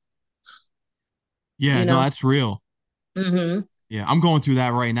thing, Yeah, you no, know? that's real. Mm-hmm. Yeah, I'm going through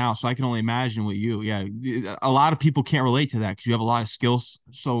that right now, so I can only imagine with you. Yeah, a lot of people can't relate to that because you have a lot of skills.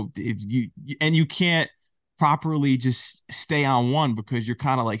 So if and you can't properly just stay on one because you're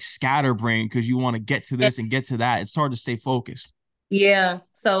kind of like scatterbrained because you want to get to this and get to that. It's hard to stay focused. Yeah.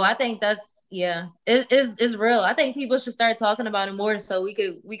 So I think that's yeah. It's real. I think people should start talking about it more so we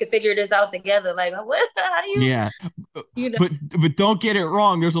could figure this out together. Like what how do Yeah, you know but don't get it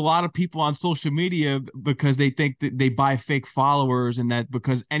wrong. There's a lot of people on social media because they think that they buy fake followers and that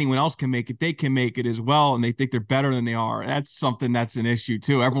because anyone else can make it, they can make it as well, and they think they're better than they are. That's something that's an issue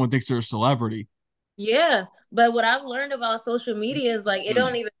too. Everyone thinks they're a celebrity. Yeah. But what I've learned about social media is like it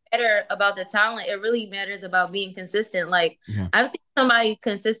don't even matter about the talent. It really matters about being consistent. Like Yeah. I've seen somebody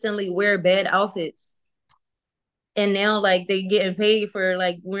consistently wear bad outfits and now like they getting paid for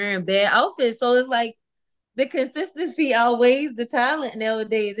like wearing bad outfits. So it's like the consistency outweighs the talent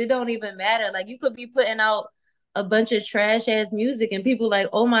nowadays. It don't even matter. Like you could be putting out a bunch of trash ass music and people like,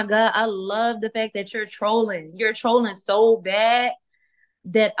 oh my God, I love the fact that you're trolling. You're trolling so bad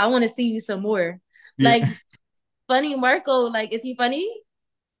that I want to see you some more. Yeah. Like funny Marco, like, is he funny?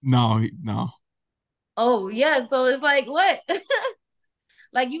 No, no. Oh yeah. So it's like what?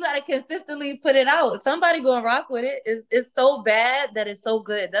 Like you gotta consistently put it out. Somebody gonna rock with it. It's so bad that it's so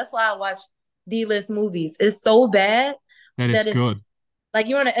good. That's why I watch D-list movies. It's so bad That it's that it's good. like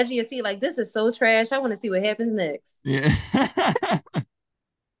you're on the edge of your seat, like this is so trash. I want to see what happens next. Yeah.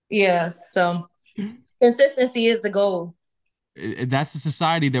 Yeah. So consistency is the goal. That's the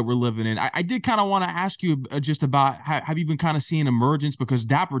society that we're living in. I did kind of want to ask you just about have you been kind of seeing emergence because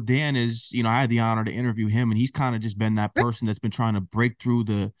Dapper Dan is, I had the honor to interview him and he's kind of just been that person that's been trying to break through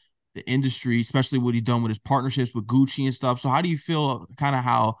the industry, especially what he's done with his partnerships with Gucci and stuff. So how do you feel kind of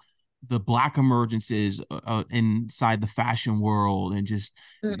how the black emergences inside the fashion world, and just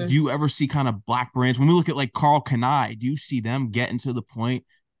do Mm-hmm. you ever see kind of black brands when we look at like Carl Kanai? Do you see them getting to the point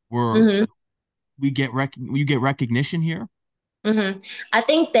where Mm-hmm. you get recognition here? Mm-hmm. I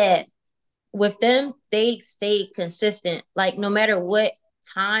think that with them, they stayed consistent. Like no matter what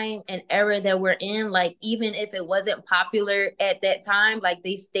time and era that we're in, like even if it wasn't popular at that time, like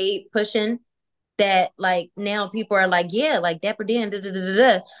they stayed pushing that. Like now people are like, yeah, like Dapper Dan, da, da, da, da,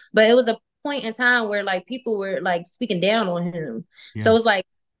 da. But it was a point in time where like people were like speaking down on him. So Yeah. it's like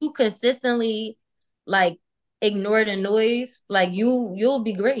you consistently like ignore the noise, like you'll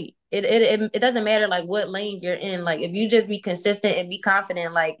be great. It doesn't matter like what lane you're in. Like if you just be consistent and be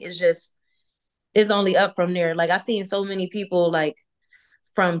confident, like it's only up from there. Like I've seen so many people like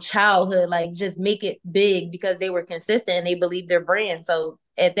from childhood like just make it big because they were consistent and they believed their brand. So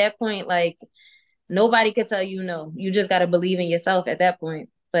at that point, like nobody could tell you no. You just gotta believe in yourself at that point.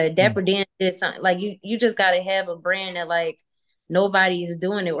 But Mm, Dapper Dan did something like you just gotta have a brand that like nobody's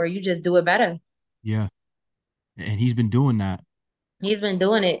doing it or you just do it better. yeah. And he's been doing that. He's been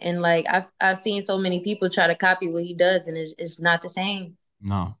doing it and like I've seen so many people try to copy what he does and it's not the same.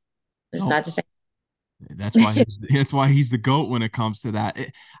 No. It's No. not the same. That's why he's the GOAT when it comes to that.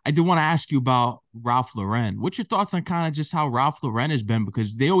 I do want to ask you about Ralph Lauren. What's your thoughts on kind of just how Ralph Lauren has been?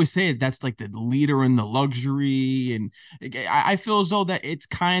 Because they always say that's like the leader in the luxury, and I feel as though that it's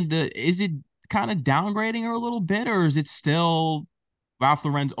kind of is it kind of downgrading her a little bit, or is it still Ralph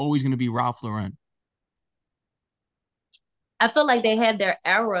Lauren's always going to be Ralph Lauren? I feel like they had their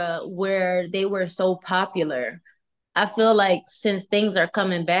era where they were so popular. I feel like since things are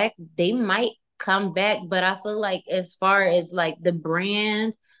coming back, they might come back, but I feel like as far as like the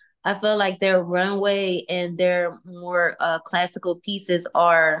brand, I feel like their runway and their more classical pieces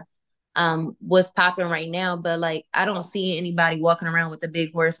are what's popping right now. But like I don't see anybody walking around with a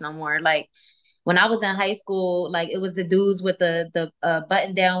big horse no more. Like when I was in high school, like it was the dudes with the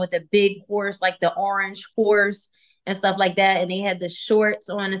button down with the big horse, like the orange horse and stuff like that, and they had the shorts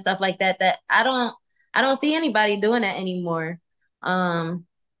on and stuff like that. That I don't see anybody doing that anymore. Um,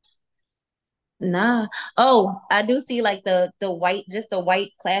 nah. Oh, I do see like the white, just the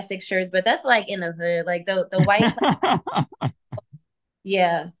white classic shirts, but that's like in the hood, like the white,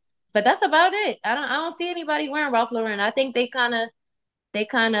 yeah. But that's about it. I don't see anybody wearing Ralph Lauren. I think they kind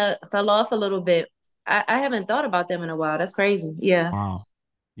of fell off a little bit. I haven't thought about them in a while. That's crazy. Yeah. Wow.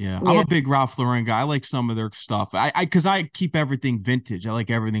 Yeah, I'm Yeah. a big Ralph Lauren guy. I like some of their stuff. Because I keep everything vintage. I like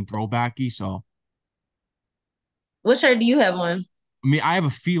everything throwbacky. So, What shirt do you have on? I mean, I have a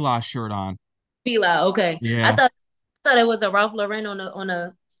Fila shirt on. Fila. Okay. Yeah. I thought it was a Ralph Lauren on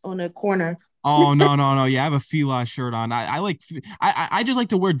a corner. Oh no, no, no. Yeah, I have a Fila shirt on. I like I just like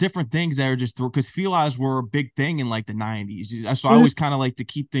to wear different things that are just because Filas were a big thing in like the 90s. So I Mhm. always kind of like to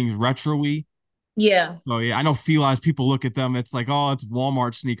keep things retro-y. Yeah. So yeah, I know Filas, people look at them, it's like, oh, it's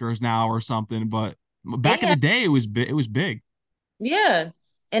Walmart sneakers now or something. But They back in the had day, it was big. Yeah.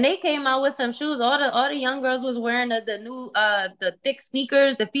 And they came out with some shoes. All the young girls was wearing the new the thick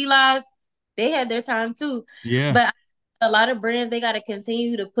sneakers, the Filas. They had their time too. Yeah. But a lot of brands they gotta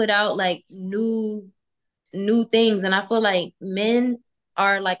continue to put out like new things. And I feel like men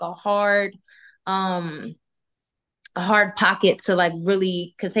are like um a hard pocket to like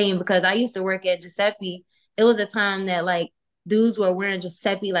really contain because I used to work at Giuseppe. It was a time that like dudes were wearing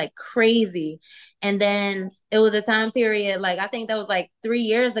Giuseppe like crazy. And then it was a time period, like I think that was like 3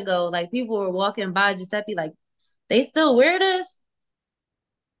 years ago. Like people were walking by Giuseppe, like they still wear this.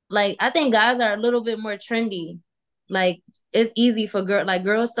 Like I think guys are a little bit more trendy. Like it's easy for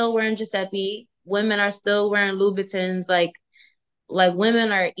girls still wearing Giuseppe, women are still wearing Louboutins, like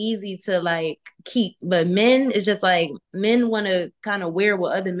women are easy to like keep, but men is just like men want to kind of wear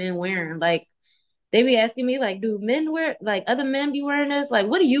what other men wearing. Like they be asking me like, do men wear like other men be wearing this? Like,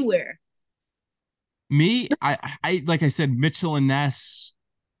 what do you wear? Me, I like I said, Mitchell and Ness,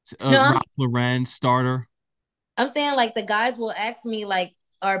 No, Ralph Lauren starter. I'm saying like the guys will ask me like,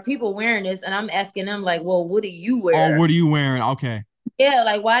 are people wearing this? And I'm asking them like, well, what do you Oh, wear? what are you wearing? Okay. Yeah,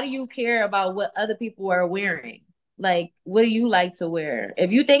 like why do you care about what other people are wearing? Like, what do you like to wear?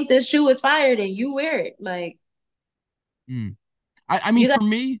 If you think this shoe is fire, then you wear it. Like Mm. I mean, you got. for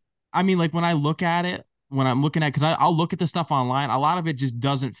me, I mean, like when I look at it, when I'm looking at, because I'll look at the stuff online, a lot of it just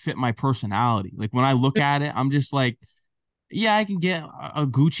doesn't fit my personality. Like when I look at it, I'm just like, yeah, I can get a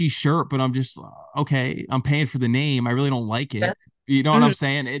Gucci shirt, but I'm just okay. I'm paying for the name. I really don't like it. You know what I'm Mhm,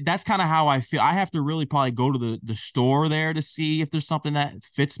 saying? That's kind of how I feel. I have to really probably go to the store there to see if there's something that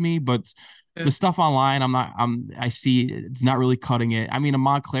fits me. But the mhm, stuff online, I see it's not really cutting it. I mean, a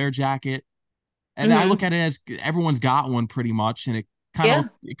Montclair jacket, and I mhm. look at it as everyone's got one pretty much, and it Yeah.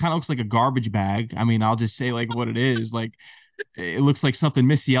 It kind of looks like a garbage bag. I mean, I'll just say like what it is. Like it looks like something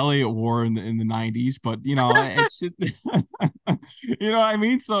Missy Elliott wore in the 90s, but it's just you know what I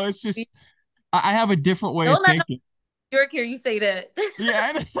mean? So it's just I have a different way of Don't let no thinking. New York hear you say that.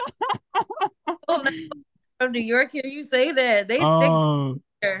 Yeah. Don't let no from New York hear you say that. They stick Oh,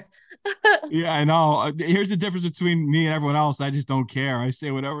 there. yeah, I know. Here's the difference between me and everyone else. I just don't care. I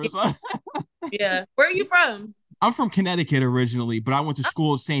say whatever. Yeah. Where are you from? I'm from Connecticut originally, but I went to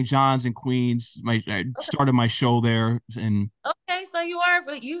school at St. John's in Queens. I Okay. started my show there, and Okay, so you are,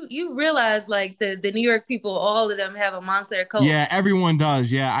 but you realize like the New York people, all of them have a Montclair coat. yeah, everyone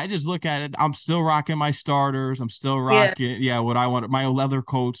does. Yeah, I just look at it. I'm still rocking my starters. I'm still Yeah. rocking. Yeah, what I want. My leather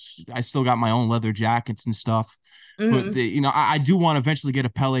coats. I still got my own leather jackets and stuff. But Hmm. I do want to eventually get a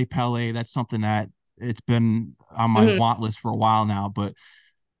Pele Pele. That's something that it's been on my Hmm. want list for a while now. But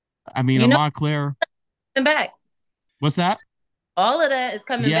I mean, a You know, Montclair. coming back. What's that? All of that is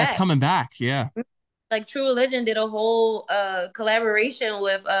coming Yeah, it's back. coming back. Yeah, Like True Religion did a whole collaboration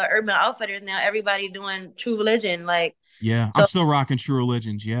with Urban Outfitters. Now everybody doing True Religion. Like yeah. I'm so still rocking True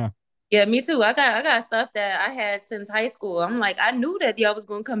Religions. Yeah, yeah, me too. I got stuff that I had since high school. I'm like, I knew that y'all was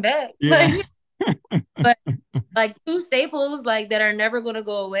gonna come back. yeah. Like, but like two staples like that are never gonna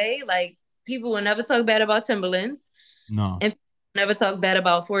go away. Like people will never talk bad about Timberlands No. and never talk bad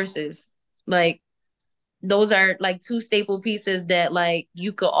about Forces. Like those are like two staple pieces that like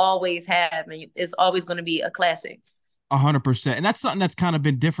you could always have and it's always gonna be a classic. 100%. And that's something that's kind of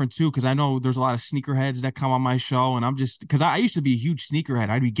been different too, because I know there's a lot of sneakerheads that come on my show, and I'm just because I used to be a huge sneakerhead.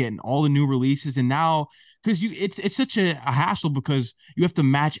 I'd be getting all the new releases, and now because it's such a hassle because you have to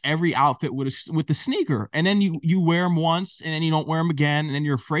match every outfit with the sneaker, and then you wear them once, and then you don't wear them again, and then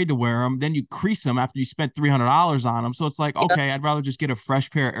you're afraid to wear them. Then you crease them after you spent $300 on them. So it's like, Yep. okay, I'd rather just get a fresh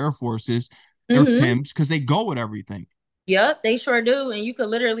pair of Air Forces or Mm-hmm. Tims because they go with everything. Yep, they sure do. And you could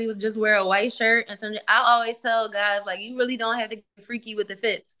literally just wear a white shirt and some. I always tell guys like you really don't have to get freaky with the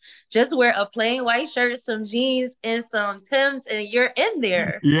fits. Just wear a plain white shirt, some jeans, and some Tims, and you're in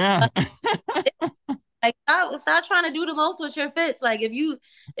there. Yeah. Like stop trying to do the most with your fits. Like if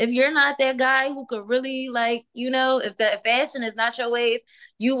you're not that guy who could really like, if the fashion is not your wave,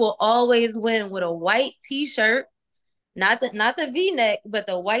 you will always win with a white t-shirt, not the V-neck, but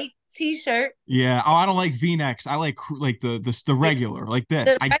the white t-shirt. Yeah. Oh, I don't like V-necks. I like the Like regular like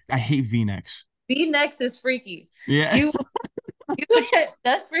this. the I hate V-necks. V-necks is freaky. Yeah. You you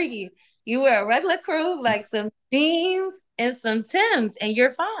that's freaky. You wear a regular crew, like some jeans and some Tims, and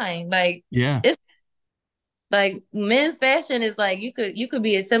you're fine. Like Yeah. it's like men's fashion is like you could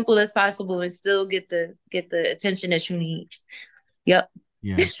be as simple as possible and still get the attention that you need. Yep.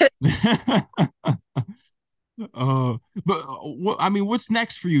 Yeah. But I mean, what's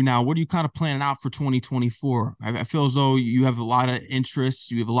next for you now? What are you kind of planning out for 2024? I feel as though you have a lot of interests,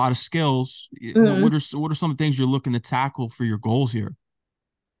 you have a lot of skills. Mhm. What are some things you're looking to tackle for your goals here?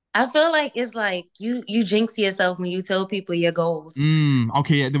 I feel like it's like you jinx yourself when you tell people your goals.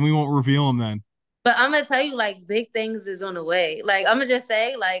 Okay, yeah, then we won't reveal them then. But I'm gonna tell you, like, big things is on the way. Like, I'm gonna just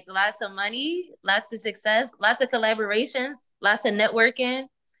say, like, lots of money, lots of success, lots of collaborations, lots of networking,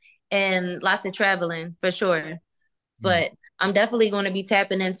 and lots of traveling for sure. Mm, But I'm definitely going to be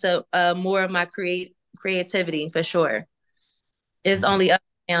tapping into more of my creativity for sure. It's mm, only up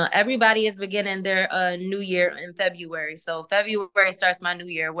now. Everybody is beginning their new year in February, so February starts my new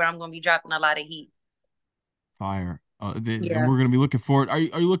year where I'm going to be dropping a lot of heat. fire. Yeah. We're gonna be looking forward. Are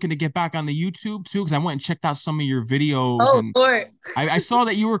you looking to get back on the YouTube too? Because I went and checked out some of your videos, Oh and Lord. I saw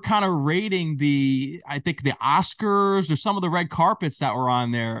that you were kind of rating I think the Oscars or some of the red carpets that were on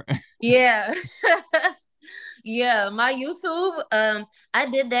there. Yeah. Yeah, my YouTube, I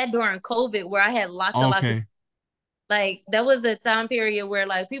did that during COVID where I had lots of Okay. like that was a time period where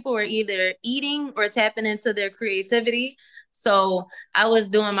like people were either eating or tapping into their creativity. So I was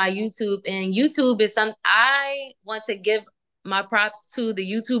doing my YouTube, and YouTube is some I want to give my props to the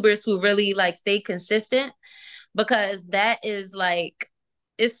YouTubers who really like stay consistent, because that is like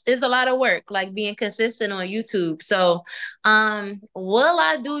it's a lot of work, like being consistent on YouTube. So will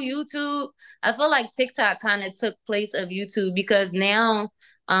I do YouTube? I feel like TikTok kind of took place of YouTube because now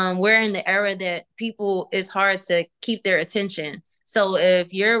we're in the era that people it's hard to keep their attention. So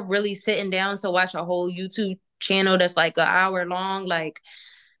if you're really sitting down to watch a whole YouTube channel that's like an hour long, like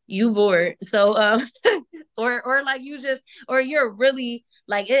you bored. So or like you just or you're really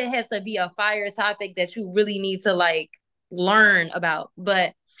like it has to be a fire topic that you really need to like learn about.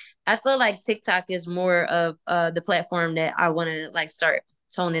 But I feel like TikTok is more of the platform that I want to like start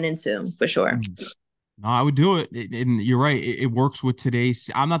toning into for sure. Mm. No, I would do it. And you're right. It works with today's.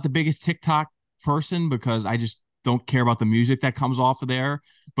 I'm not the biggest TikTok person because I just don't care about the music that comes off of there.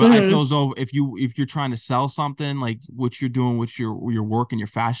 But I Hmm. feel as though if you're trying to sell something like what you're doing with your work and your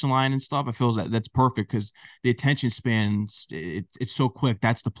fashion line and stuff, I feel that that's perfect because the attention spans it's so quick.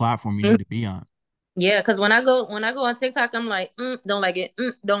 That's the platform you need to be on. Yeah, because when I go on TikTok, I'm like, don't like it,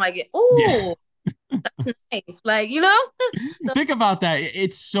 don't like it. Yeah. Ooh, that's nice. Like, you know? So Think about that.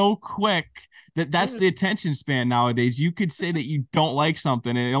 It's so quick that's mhm. the attention span nowadays. You could say that you don't like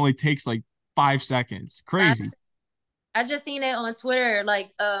something and it only takes like 5 seconds. I Crazy. I just seen it on Twitter.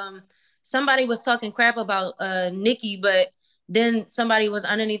 Like, somebody was talking crap about Nicki, but then somebody was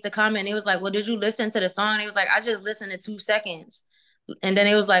underneath the comment. And it was like, "Well, did you listen to the song?" And it was like, "I just listened to 2 seconds." And then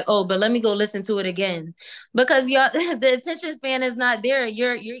it was like, "Oh, but let me go listen to it again," because y'all, the attention span is not there.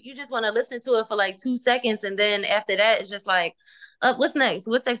 You just want to listen to it for like 2 seconds, and then after that, it's just like, what's next?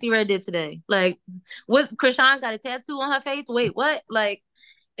 What Sexy Red did today? Like, what Krishan got a tattoo on her face? Wait, what? Like,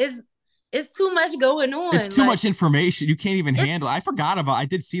 it's it's too much going It's on. too Like, much information. You can't even it's handle. I forgot about. I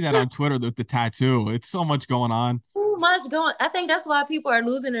did see that on Twitter with the tattoo. It's so much going on. too much going. I think that's why people are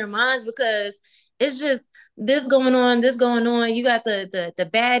losing their minds because it's just this going on, this going on. You got the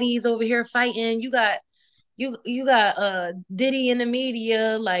baddies over here fighting. You got Diddy in the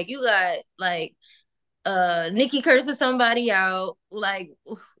media. Like you got like Nicki cursing somebody out. Like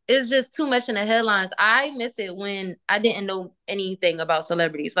it's just too much in the headlines. I miss it when I didn't know anything about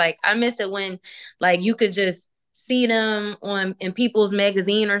celebrities. Like I miss it when like you could just see them on in People's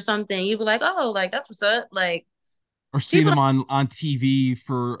Magazine or something. You'd be like, oh, like that's what's up. Like Or see people them on TV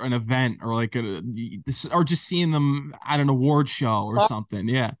for an event or like or just seeing them at an award show or far, something.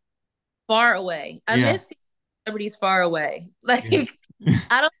 Yeah. far away. I Yeah. miss celebrities far away. Yeah. Like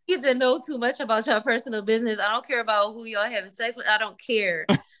I don't need to know too much about your personal business. I don't care about who y'all having sex with. I don't care.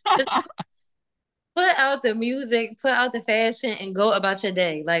 Just put out the music, put out the fashion, and go about your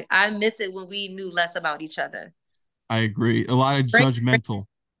day. Like I miss it when we knew less about each other. I agree. A lot of Bring judgmental.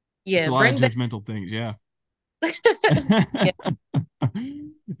 It's yeah, a lot of bring back. judgmental things. Yeah. Yeah.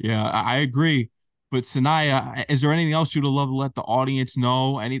 Yeah, I agree. But Saniia, is there anything else you'd love to let the audience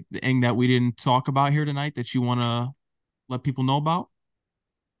know? Anything that we didn't talk about here tonight that you want to let people know about?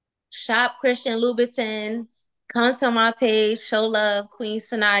 Shop Christian Louboutin. Come to my page. Show love, Queen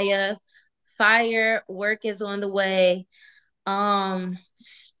Saniia. Fire work is on the way.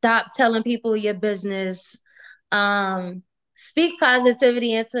 Stop telling people your business. Um, Speak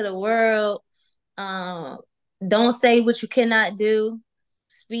positivity into the world. Um, don't say what you cannot do.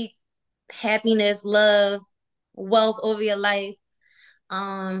 Speak happiness, love, wealth over your life.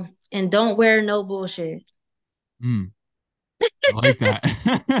 And don't wear no bullshit. Mm, I like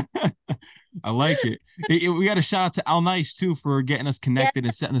that. I like it. We got a shout out to Al Nice too for getting us Yeah, connected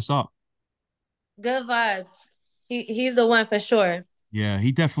and setting us up. good vibes. He's the one for sure. Yeah,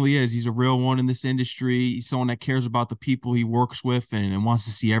 he definitely is. He's a real one in this industry. He's someone that cares about the people he works with and wants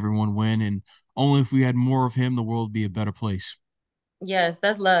to see everyone win. And only if we had more of him, the world would be a better place. Yes,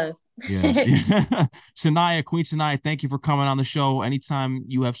 that's love. Yeah. Yeah. Saniia, Queen Saniia, thank you for coming on the show. Anytime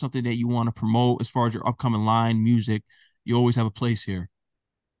you have something that you want to promote as far as your upcoming line, music, you always have a place here.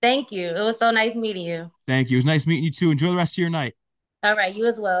 Thank you. It was so nice meeting you. Thank you. It was nice meeting you too. Enjoy the rest of your night. All right, you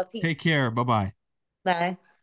as well. Take Peace. care. Bye bye. Bye.